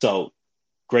remember. So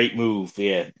great move.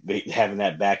 Yeah. Having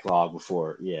that backlog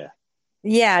before. Yeah.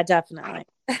 Yeah, definitely.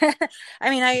 I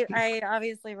mean, I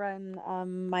obviously run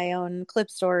my own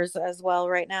clip stores as well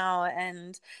right now,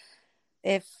 and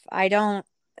if I don't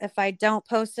if I don't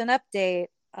post an update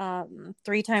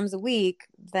 3 times a week,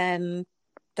 then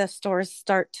the stores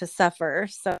start to suffer.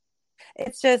 So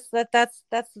it's just that's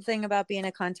the thing about being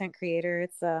a content creator.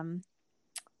 It's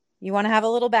you want to have a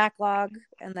little backlog,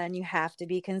 and then you have to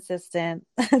be consistent.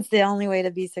 It's the only way to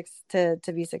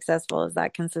to be successful is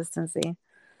that consistency.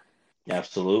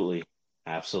 Absolutely.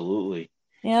 Absolutely.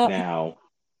 Yeah. Now,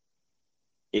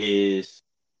 is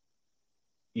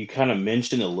you kind of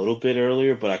mentioned a little bit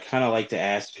earlier, but I kind of like to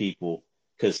ask people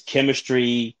because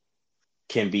chemistry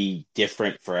can be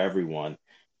different for everyone.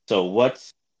 So,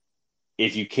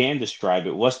 if you can describe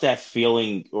it, what's that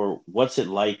feeling or what's it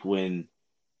like when,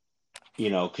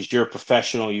 because you're a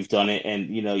professional, you've done it and,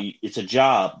 it's a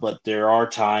job, but there are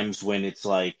times when it's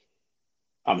like,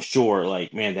 I'm sure,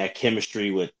 like, man, that chemistry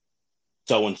with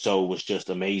so and so was just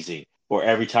amazing. Or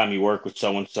every time you work with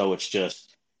so and so,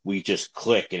 we just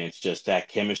click and it's just that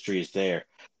chemistry is there.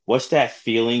 What's that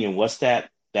feeling, and what's that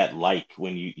like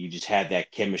when you just had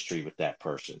that chemistry with that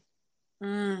person?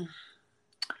 Mm.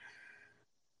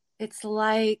 It's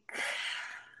like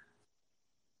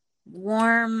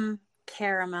warm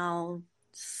caramel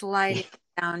sliding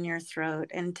down your throat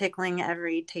and tickling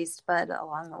every taste bud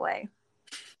along the way.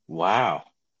 Wow.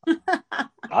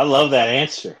 I love that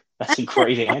answer. That's a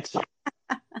great answer.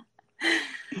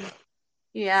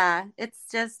 Yeah, it's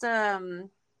just uh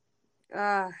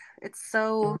it's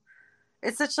so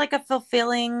it's such like a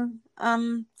fulfilling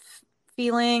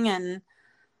feeling, and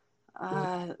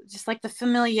just like the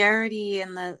familiarity,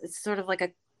 and the it's sort of like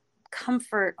a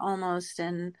comfort almost,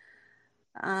 and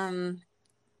um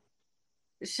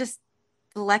it's just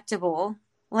delectable.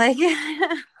 Like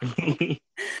I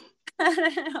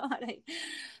don't know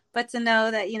but to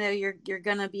know that you're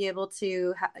gonna be able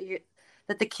to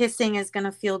that the kissing is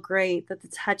gonna feel great, that the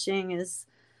touching is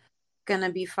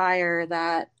gonna be fire,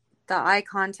 that the eye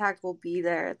contact will be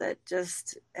there, that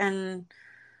just and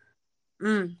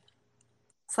mm,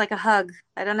 it's like a hug.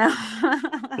 I don't know how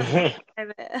to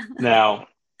describe it. Now,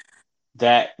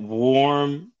 that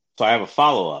warm, so I have a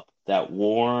follow-up. That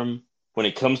warm, when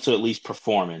it comes to at least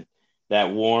performing,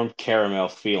 that warm caramel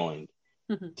feeling,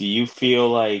 do you feel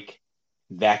like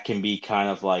that can be kind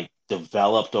of like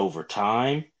developed over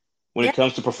time when Yeah. it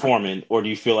comes to performing, or do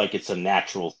you feel like it's a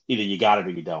natural, either you got it or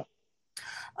you don't?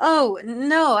 Oh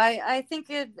no, I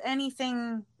think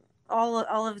anything,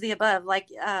 all of the above. Like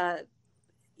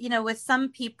with some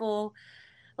people,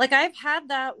 like I've had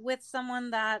that with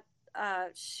someone that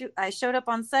I showed up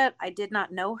on set. I did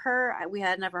not know her. We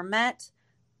had never met.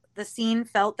 The scene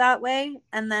felt that way,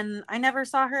 and then I never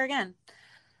saw her again.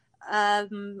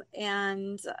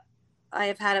 And I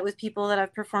have had it with people that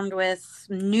I've performed with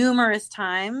numerous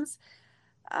times.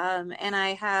 And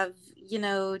I have,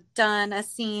 done a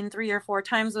scene 3 or 4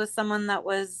 times with someone that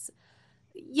was,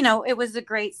 it was a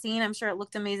great scene. I'm sure it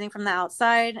looked amazing from the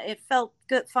outside. It felt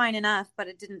good, fine enough, but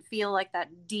it didn't feel like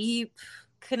that deep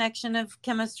connection of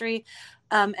chemistry.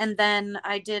 And then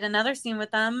I did another scene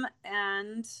with them,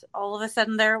 and all of a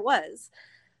sudden there it was.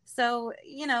 So,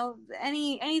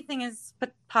 anything is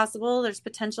possible. There's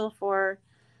potential for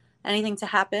anything to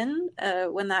happen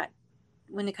when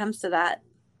it comes to that.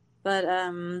 But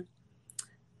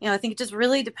I think it just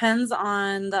really depends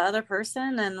on the other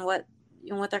person and what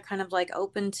they're kind of like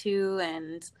open to.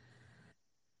 And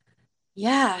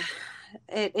yeah,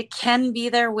 it can be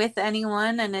there with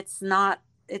anyone, and it's not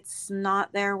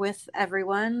there with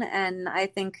everyone. And I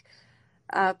think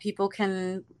people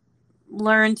can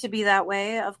learn to be that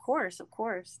way. Of course,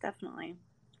 definitely.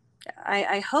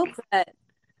 I hope that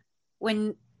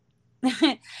when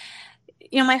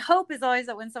my hope is always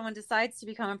that when someone decides to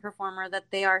become a performer, that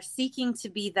they are seeking to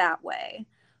be that way.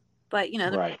 But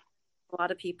Right. a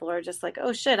lot of people are just like,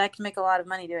 oh shit, I can make a lot of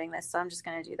money doing this, so I'm just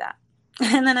going to do that.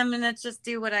 And then I'm going to just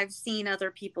do what I've seen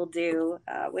other people do,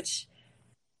 which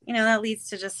that leads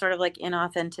to just sort of like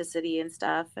inauthenticity and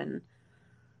stuff. And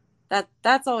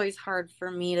that's always hard for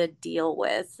me to deal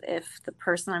with if the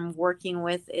person I'm working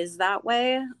with is that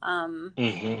way.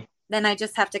 Hmm. Then I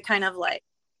just have to kind of like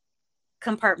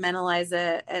compartmentalize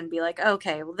it and be like,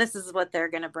 okay, well, this is what they're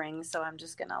going to bring, so I'm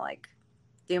just going to like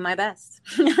do my best.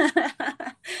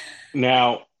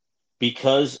 Now,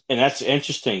 and that's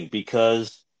interesting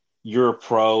because you're a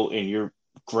pro and you're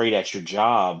great at your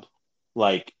job.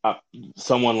 Like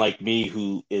someone like me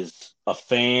who is a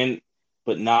fan,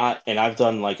 but not, and I've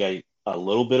done like a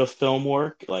little bit of film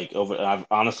work, like I've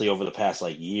honestly over the past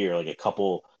like year, like a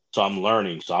couple, so I'm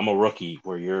learning. So I'm a rookie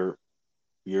where you're,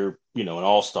 an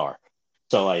all-star.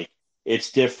 So like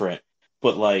it's different,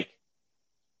 but like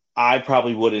I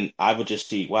probably wouldn't. I would just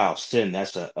see, wow, Sin,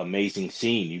 that's an amazing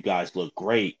scene. You guys look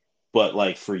great. But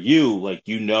like for you, like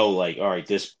like, all right,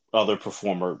 this other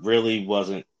performer really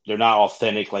wasn't. They're not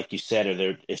authentic, like you said,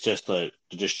 or it's just they're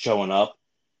just showing up.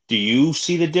 Do you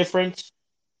see the difference?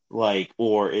 Like,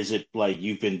 or is it like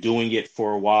you've been doing it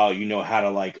for a while, you know how to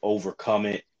like overcome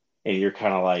it, and you're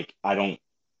kind of like, I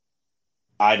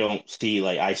don't see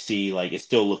like I see like it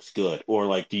still looks good, or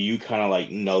like do you kind of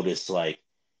like notice like,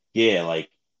 yeah, like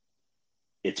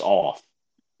it's off?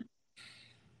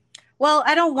 Well,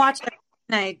 I don't watch everything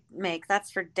I make.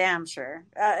 That's for damn sure.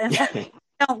 In fact, I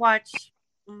don't watch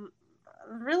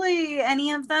really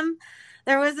any of them.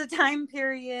 There was a time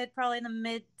period, probably in the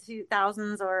mid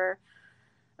 2000s or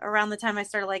around the time I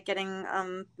started like getting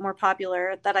more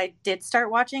popular, that I did start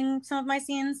watching some of my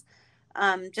scenes,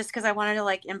 just because I wanted to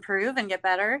like improve and get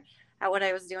better at what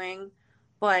I was doing.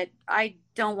 But I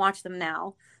don't watch them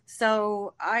now.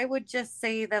 So I would just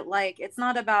say that like it's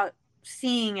not about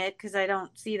seeing it because I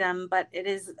don't see them, but it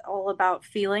is all about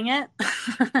feeling it.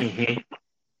 Hmm.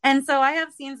 And so I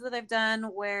have scenes that I've done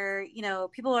where, you know,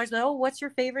 people always go, oh, what's your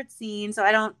favorite scene? So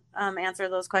I don't answer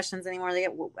those questions anymore. They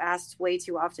get asked way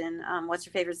too often. What's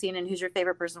your favorite scene and who's your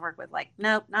favorite person to work with? Like,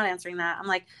 nope, not answering that. I'm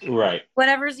like, Right.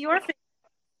 whatever's your favorite,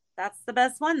 that's the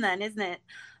best one then, isn't it?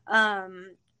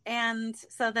 And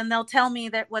so then they'll tell me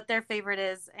that what their favorite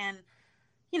is. And,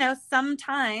 you know,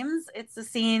 sometimes it's a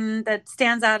scene that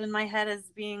stands out in my head as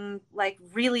being like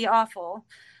really awful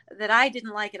that I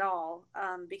didn't like at all,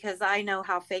 because I know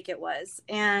how fake it was.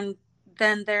 And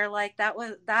then they're like,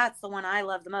 that's the one I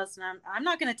love the most. And I'm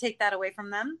not going to take that away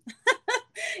from them.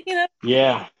 You know,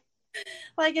 Yeah.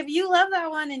 like if you love that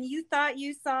one and you thought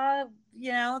you saw,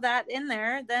 you know, that in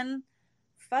there, then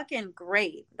fucking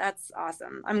great. That's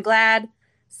awesome. I'm glad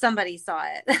somebody saw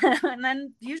it. And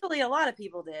then usually a lot of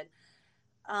people did.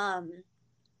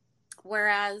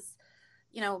 Whereas,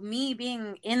 you know, me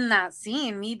being in that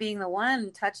scene, me being the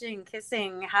one touching,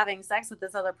 kissing, having sex with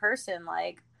this other person,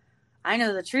 like I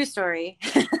know the true story.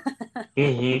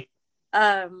 Mm-hmm.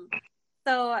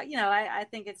 So, you know, I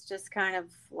think it's just kind of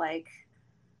like,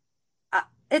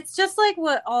 it's just like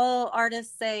what all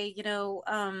artists say, you know,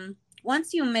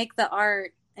 once you make the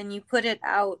art and you put it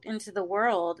out into the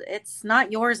world, it's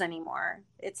not yours anymore.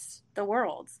 It's the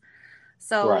world's.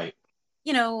 So, Right.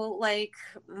 you know, like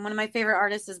one of my favorite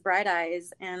artists is Bright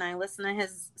Eyes, and I listen to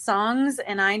his songs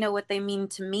and I know what they mean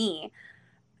to me.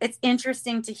 It's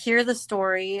interesting to hear the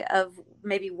story of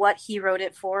maybe what he wrote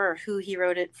it for or who he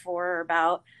wrote it for or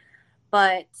about.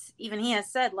 But even he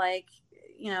has said, like,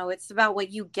 you know, it's about what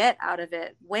you get out of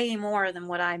it way more than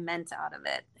what I meant out of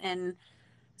it. And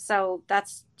so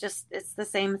that's just, it's the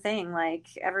same thing. Like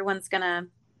everyone's going to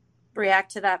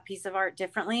react to that piece of art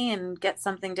differently and get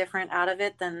something different out of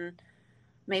it than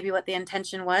maybe what the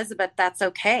intention was, but that's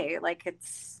okay. Like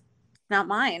it's not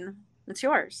mine. It's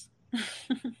yours.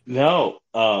 No.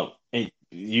 And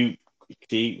you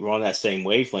see, we're on that same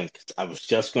wavelength. I was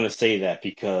just going to say that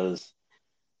because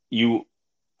you,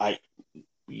 I,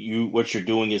 what you're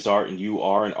doing is art, and you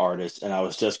are an artist. And I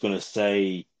was just going to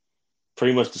say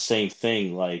pretty much the same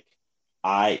thing. Like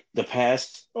the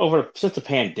past over since the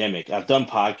pandemic, I've done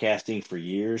podcasting for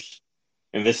years,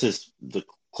 and this is the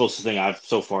closest thing I've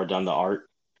so far done to art.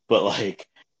 But like,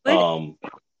 But um,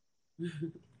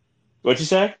 what'd you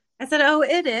say? I said, oh,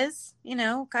 it is, you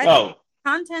know, I think Oh,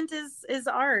 content is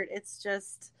art. It's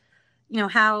just, you know,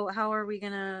 how are we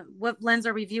gonna, what lens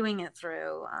are we viewing it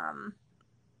through?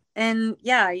 And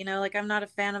yeah, you know, like I'm not a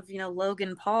fan of, you know,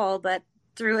 Logan Paul, but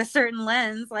through a certain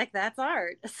lens, like that's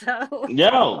art. So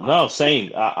no, no,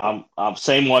 same. I'm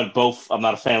same one. Both. I'm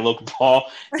not a fan of Logan Paul,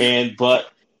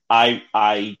 but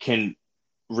I can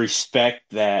respect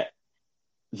that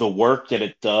the work that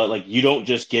it does. Like you don't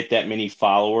just get that many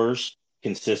followers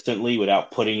consistently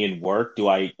without putting in work. Do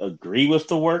I agree with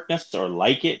the work necessarily or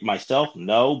like it myself?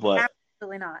 No, but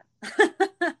absolutely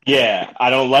not. yeah, I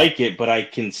don't like it, but I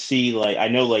can see like I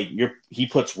know like he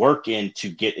puts work in to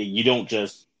get it. You don't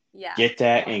just Yeah. get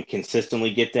that and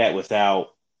consistently get that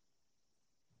without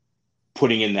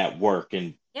putting in that work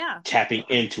and Yeah. tapping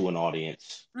into an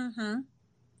audience. Mm-hmm.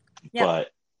 Yep.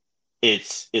 But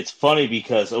it's funny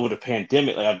because over the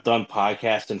pandemic, like I've done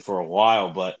podcasting for a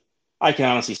while, but I can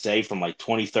honestly say from like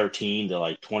 2013 to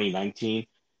like 2019,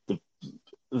 the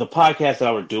the podcast that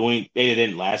I was doing, they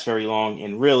didn't last very long,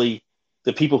 and really,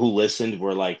 the people who listened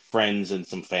were like friends and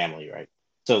some family, right?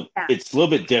 So Yeah. it's a little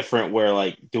bit different where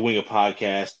like doing a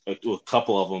podcast, a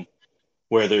couple of them,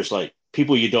 where there's like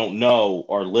people you don't know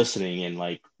are listening and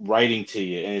like writing to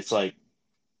you, and it's like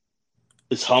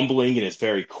it's humbling and it's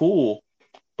very cool.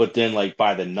 But then like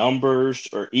by the numbers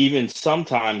or even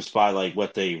sometimes by like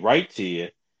what they write to you,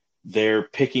 they're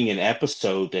picking an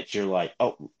episode that you're like,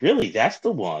 oh, really? That's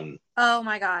the one. Oh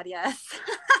my God, yes.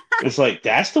 It's like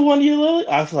that's the one you love.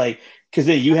 I was like, because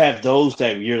then you have those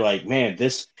that you're like, man,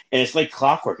 this, and it's like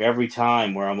clockwork every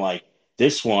time. Where I'm like,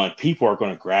 this one, people are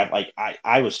going to grab. Like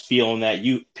I was feeling that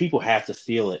people have to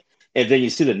feel it, and then you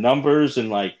see the numbers and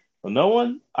like, well, no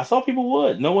one. I thought people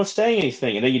would. No one's saying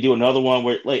anything, and then you do another one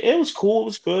where like it was cool, it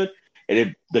was good,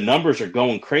 and the numbers are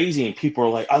going crazy, and people are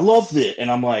like, I loved it, and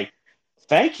I'm like,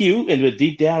 thank you, and but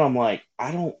deep down, I'm like,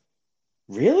 I don't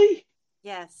really.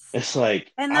 Yes. It's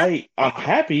like And that's I'm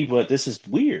happy, but this is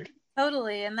weird.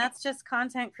 totally, and that's just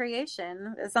content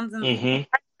creation. It's something Hmm.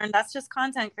 and that's just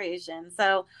content creation.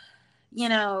 So, you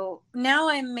know, now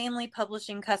I'm mainly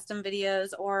publishing custom videos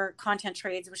or content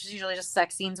trades, which is usually just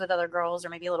sex scenes with other girls or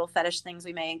maybe little fetish things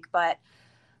we make. But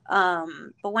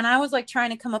when I was like trying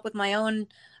to come up with my own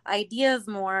ideas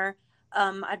more,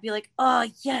 I'd be like, oh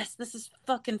yes, this is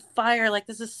fucking fire. Like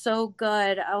this is so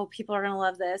good. Oh, people are gonna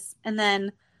love this. And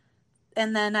then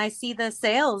and then I see the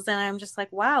sales and I'm just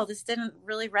like, wow, this didn't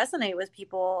really resonate with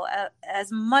people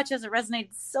as much as it resonated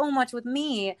so much with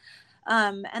me.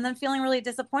 And then feeling really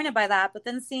disappointed by that, but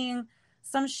then seeing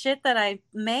some shit that I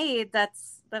made that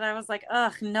I was like,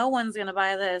 ugh, no one's gonna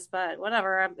buy this, but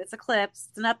whatever. It's a clip, it's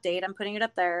an update. I'm putting it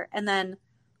up there, and then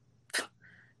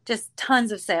just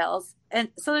tons of sales. And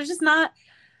so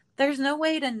there's no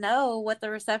way to know what the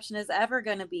reception is ever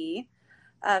going to be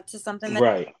to something that,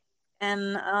 Right.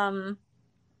 and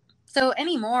so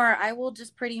anymore, I will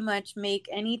just pretty much make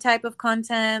any type of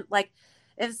content. Like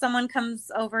if someone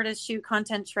comes over to shoot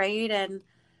content trade and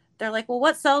they're like, well,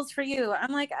 what sells for you?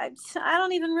 I'm like, I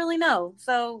don't even really know.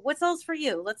 So what sells for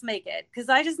you? Let's make it. Cause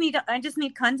I just need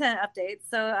content updates.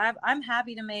 So I'm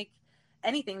happy to make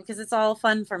anything because it's all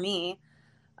fun for me.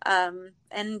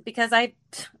 And because I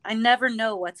never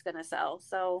know what's going to sell.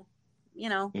 So,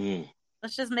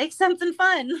 let's just make something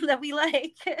fun that we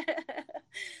like.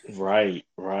 Right,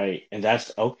 right. And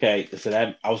that's okay. So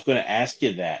that I was going to ask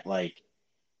you that, like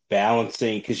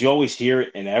balancing, because you always hear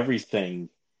it in everything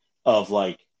of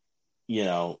like, you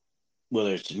know,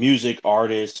 whether it's music,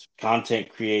 artists, content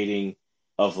creating,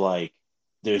 of like,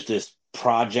 there's this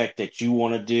project that you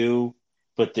want to do,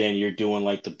 but then you're doing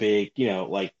like the big,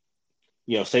 like,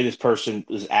 say this person,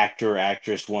 this actor or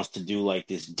actress wants to do like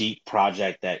this deep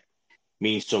project that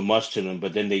means so much to them,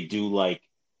 but then they do like,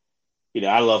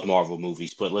 I love Marvel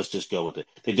movies, but let's just go with it.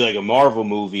 They do like a Marvel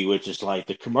movie, which is like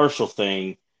the commercial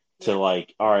thing to Yeah.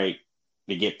 like, all right,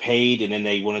 they get paid, and then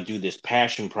they want to do this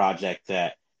passion project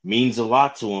that means a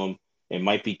lot to them. It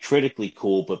might be critically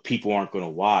cool, but people aren't going to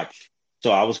watch.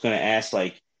 So I was going to ask,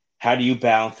 like, how do you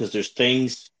balance? Because there's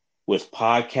things with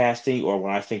podcasting, or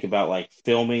when I think about like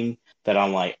filming, that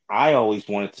I'm like, I always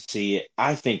wanted to see it.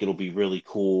 I think it'll be really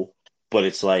cool, but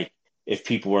it's like if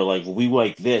people were like, well, we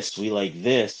like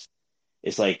this,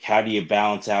 it's like, how do you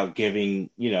balance out giving,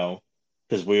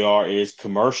 because it is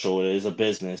commercial, it is a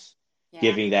business, Yeah.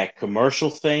 giving that commercial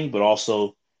thing, but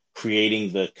also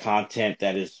creating the content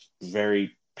that is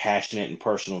very passionate and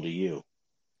personal to you.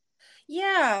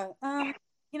 Yeah.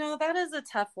 That is a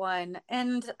tough one.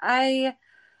 And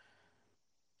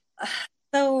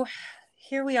so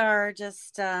here we are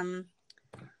just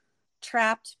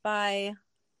trapped by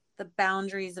the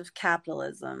boundaries of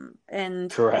capitalism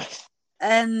Correct.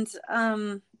 and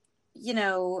you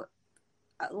know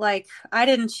like I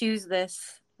didn't choose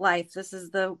this life. This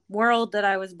is the world that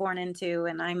I was born into,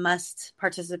 and I must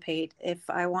participate if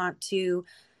I want to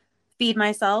feed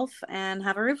myself and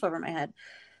have a roof over my head.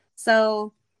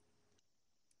 So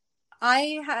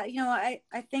I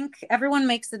think everyone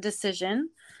makes a decision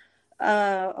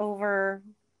over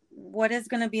what is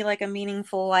going to be like a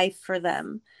meaningful life for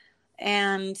them.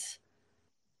 And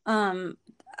um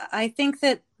I think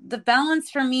that the balance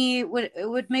for me would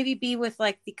maybe be with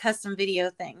like the custom video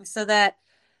thing, so that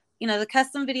the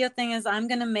custom video thing is I'm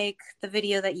going to make the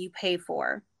video that you pay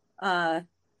for. Uh,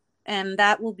 and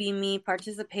that will be me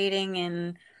participating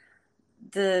in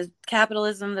the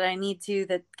capitalism that I need to,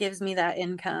 that gives me that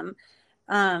income.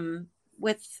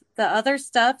 With the other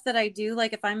stuff that I do,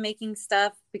 like if I'm making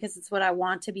stuff because it's what I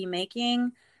want to be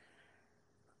making,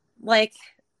 like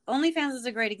OnlyFans is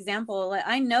a great example. Like,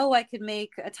 I know I could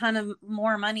make a ton of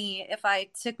more money if I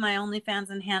took my OnlyFans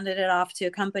and handed it off to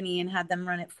a company and had them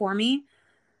run it for me.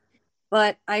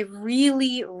 But I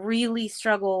really, really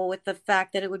struggle with the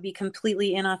fact that it would be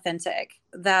completely inauthentic.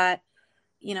 That,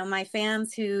 my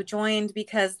fans who joined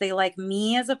because they like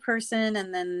me as a person,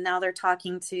 and then now they're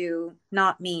talking to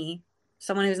not me,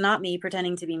 someone who's not me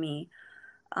pretending to be me.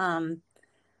 Um,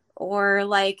 or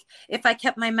like if I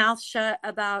kept my mouth shut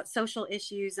about social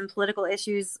issues and political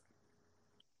issues,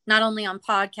 not only on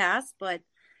podcasts, but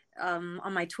on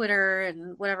my Twitter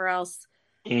and whatever else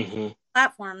Hmm.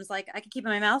 platforms, like I could keep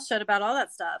my mouth shut about all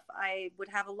that stuff, I would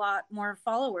have a lot more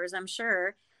followers, I'm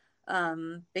sure.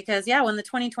 Because yeah, when the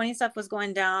 2020 stuff was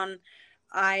going down,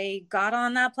 I got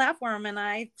on that platform and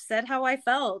I said how I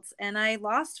felt, and I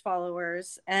lost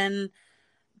followers. And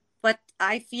but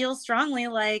I feel strongly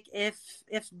like if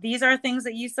these are things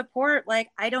that you support, like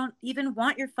I don't even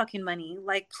want your fucking money.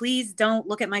 Like please don't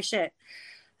look at my shit.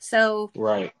 So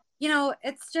Right.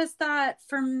 it's just that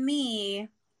for me,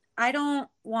 I don't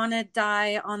want to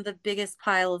die on the biggest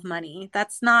pile of money.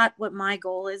 That's not what my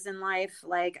goal is in life.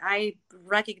 Like, I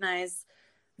recognize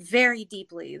very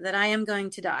deeply that I am going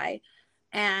to die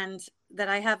and that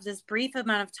I have this brief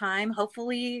amount of time.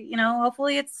 Hopefully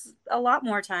it's a lot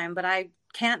more time, but I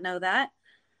can't know that.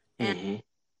 And Hmm.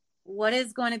 what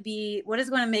is going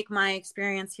to make my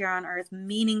experience here on earth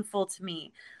meaningful to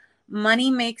me? Money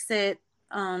makes it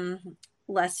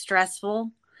less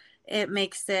stressful. It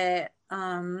makes it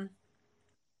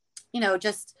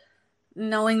just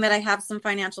knowing that I have some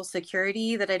financial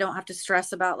security, that I don't have to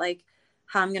stress about like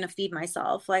how I'm going to feed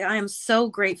myself. Like I am so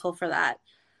grateful for that.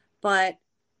 But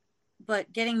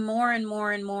getting more and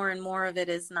more and more and more of it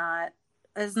is not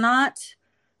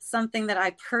something that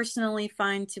I personally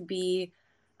find to be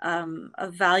a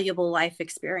valuable life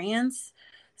experience.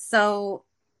 So,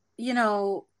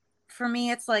 for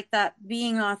me, it's like that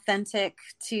being authentic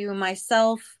to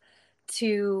myself,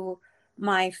 to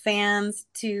my fans,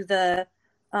 to the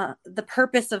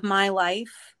purpose of my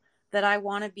life that I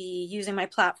want to be using my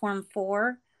platform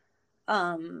for.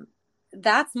 Um,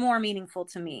 that's more meaningful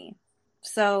to me.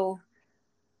 So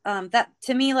that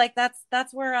to me, like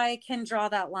that's where I can draw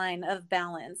that line of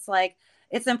balance. Like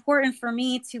it's important for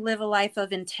me to live a life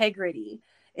of integrity.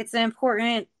 It's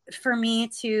important for me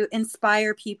to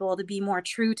inspire people to be more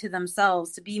true to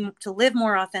themselves, to live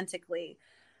more authentically.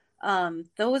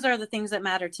 Those are the things that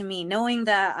matter to me, knowing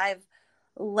that I've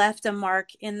left a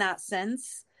mark in that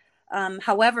sense,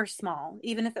 however small,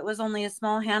 even if it was only a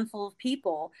small handful of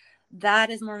people. That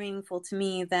is more meaningful to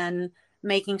me than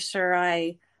making sure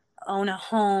I own a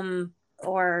home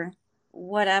or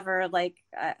whatever. Like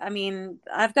I mean,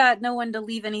 I've got no one to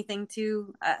leave anything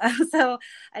to, so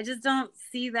I just don't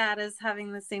see that as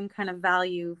having the same kind of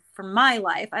value for my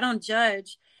life. I don't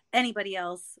judge anybody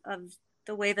else of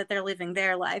the way that they're living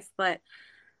their life, but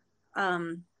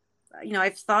um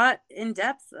I've thought in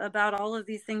depth about all of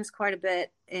these things quite a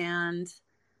bit, and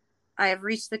I have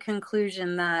reached the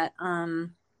conclusion that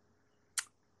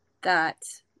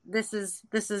this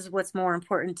is what's more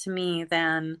important to me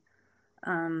than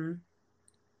um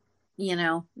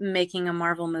making a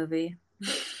Marvel movie.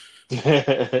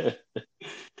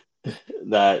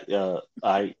 That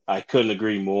I couldn't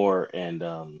agree more, and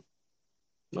no,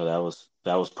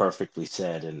 that was perfectly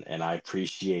said, and I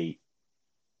appreciate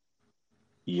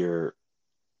your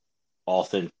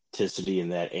authenticity in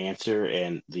that answer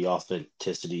and the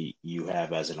authenticity you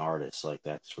have as an artist. Like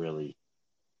that's really,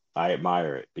 I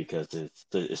admire it because it's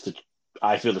the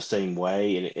I feel the same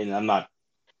way, and I'm not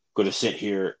going to sit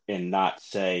here and not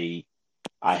say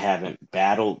I haven't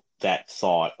battled that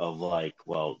thought of like,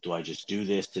 well, do I just do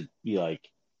this to be like,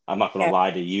 I'm not going to Yeah.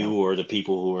 lie to you or the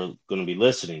people who are going to be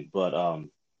listening, but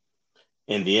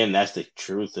in the end, that's the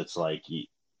truth. It's like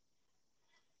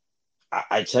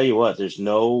I tell you what, there's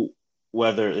no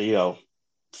whether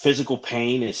physical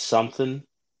pain is something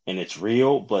and it's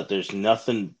real, but there's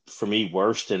nothing for me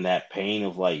worse than that pain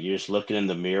of like you're just looking in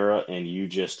the mirror and you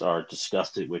just are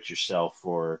disgusted with yourself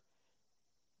for,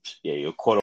 yeah, quote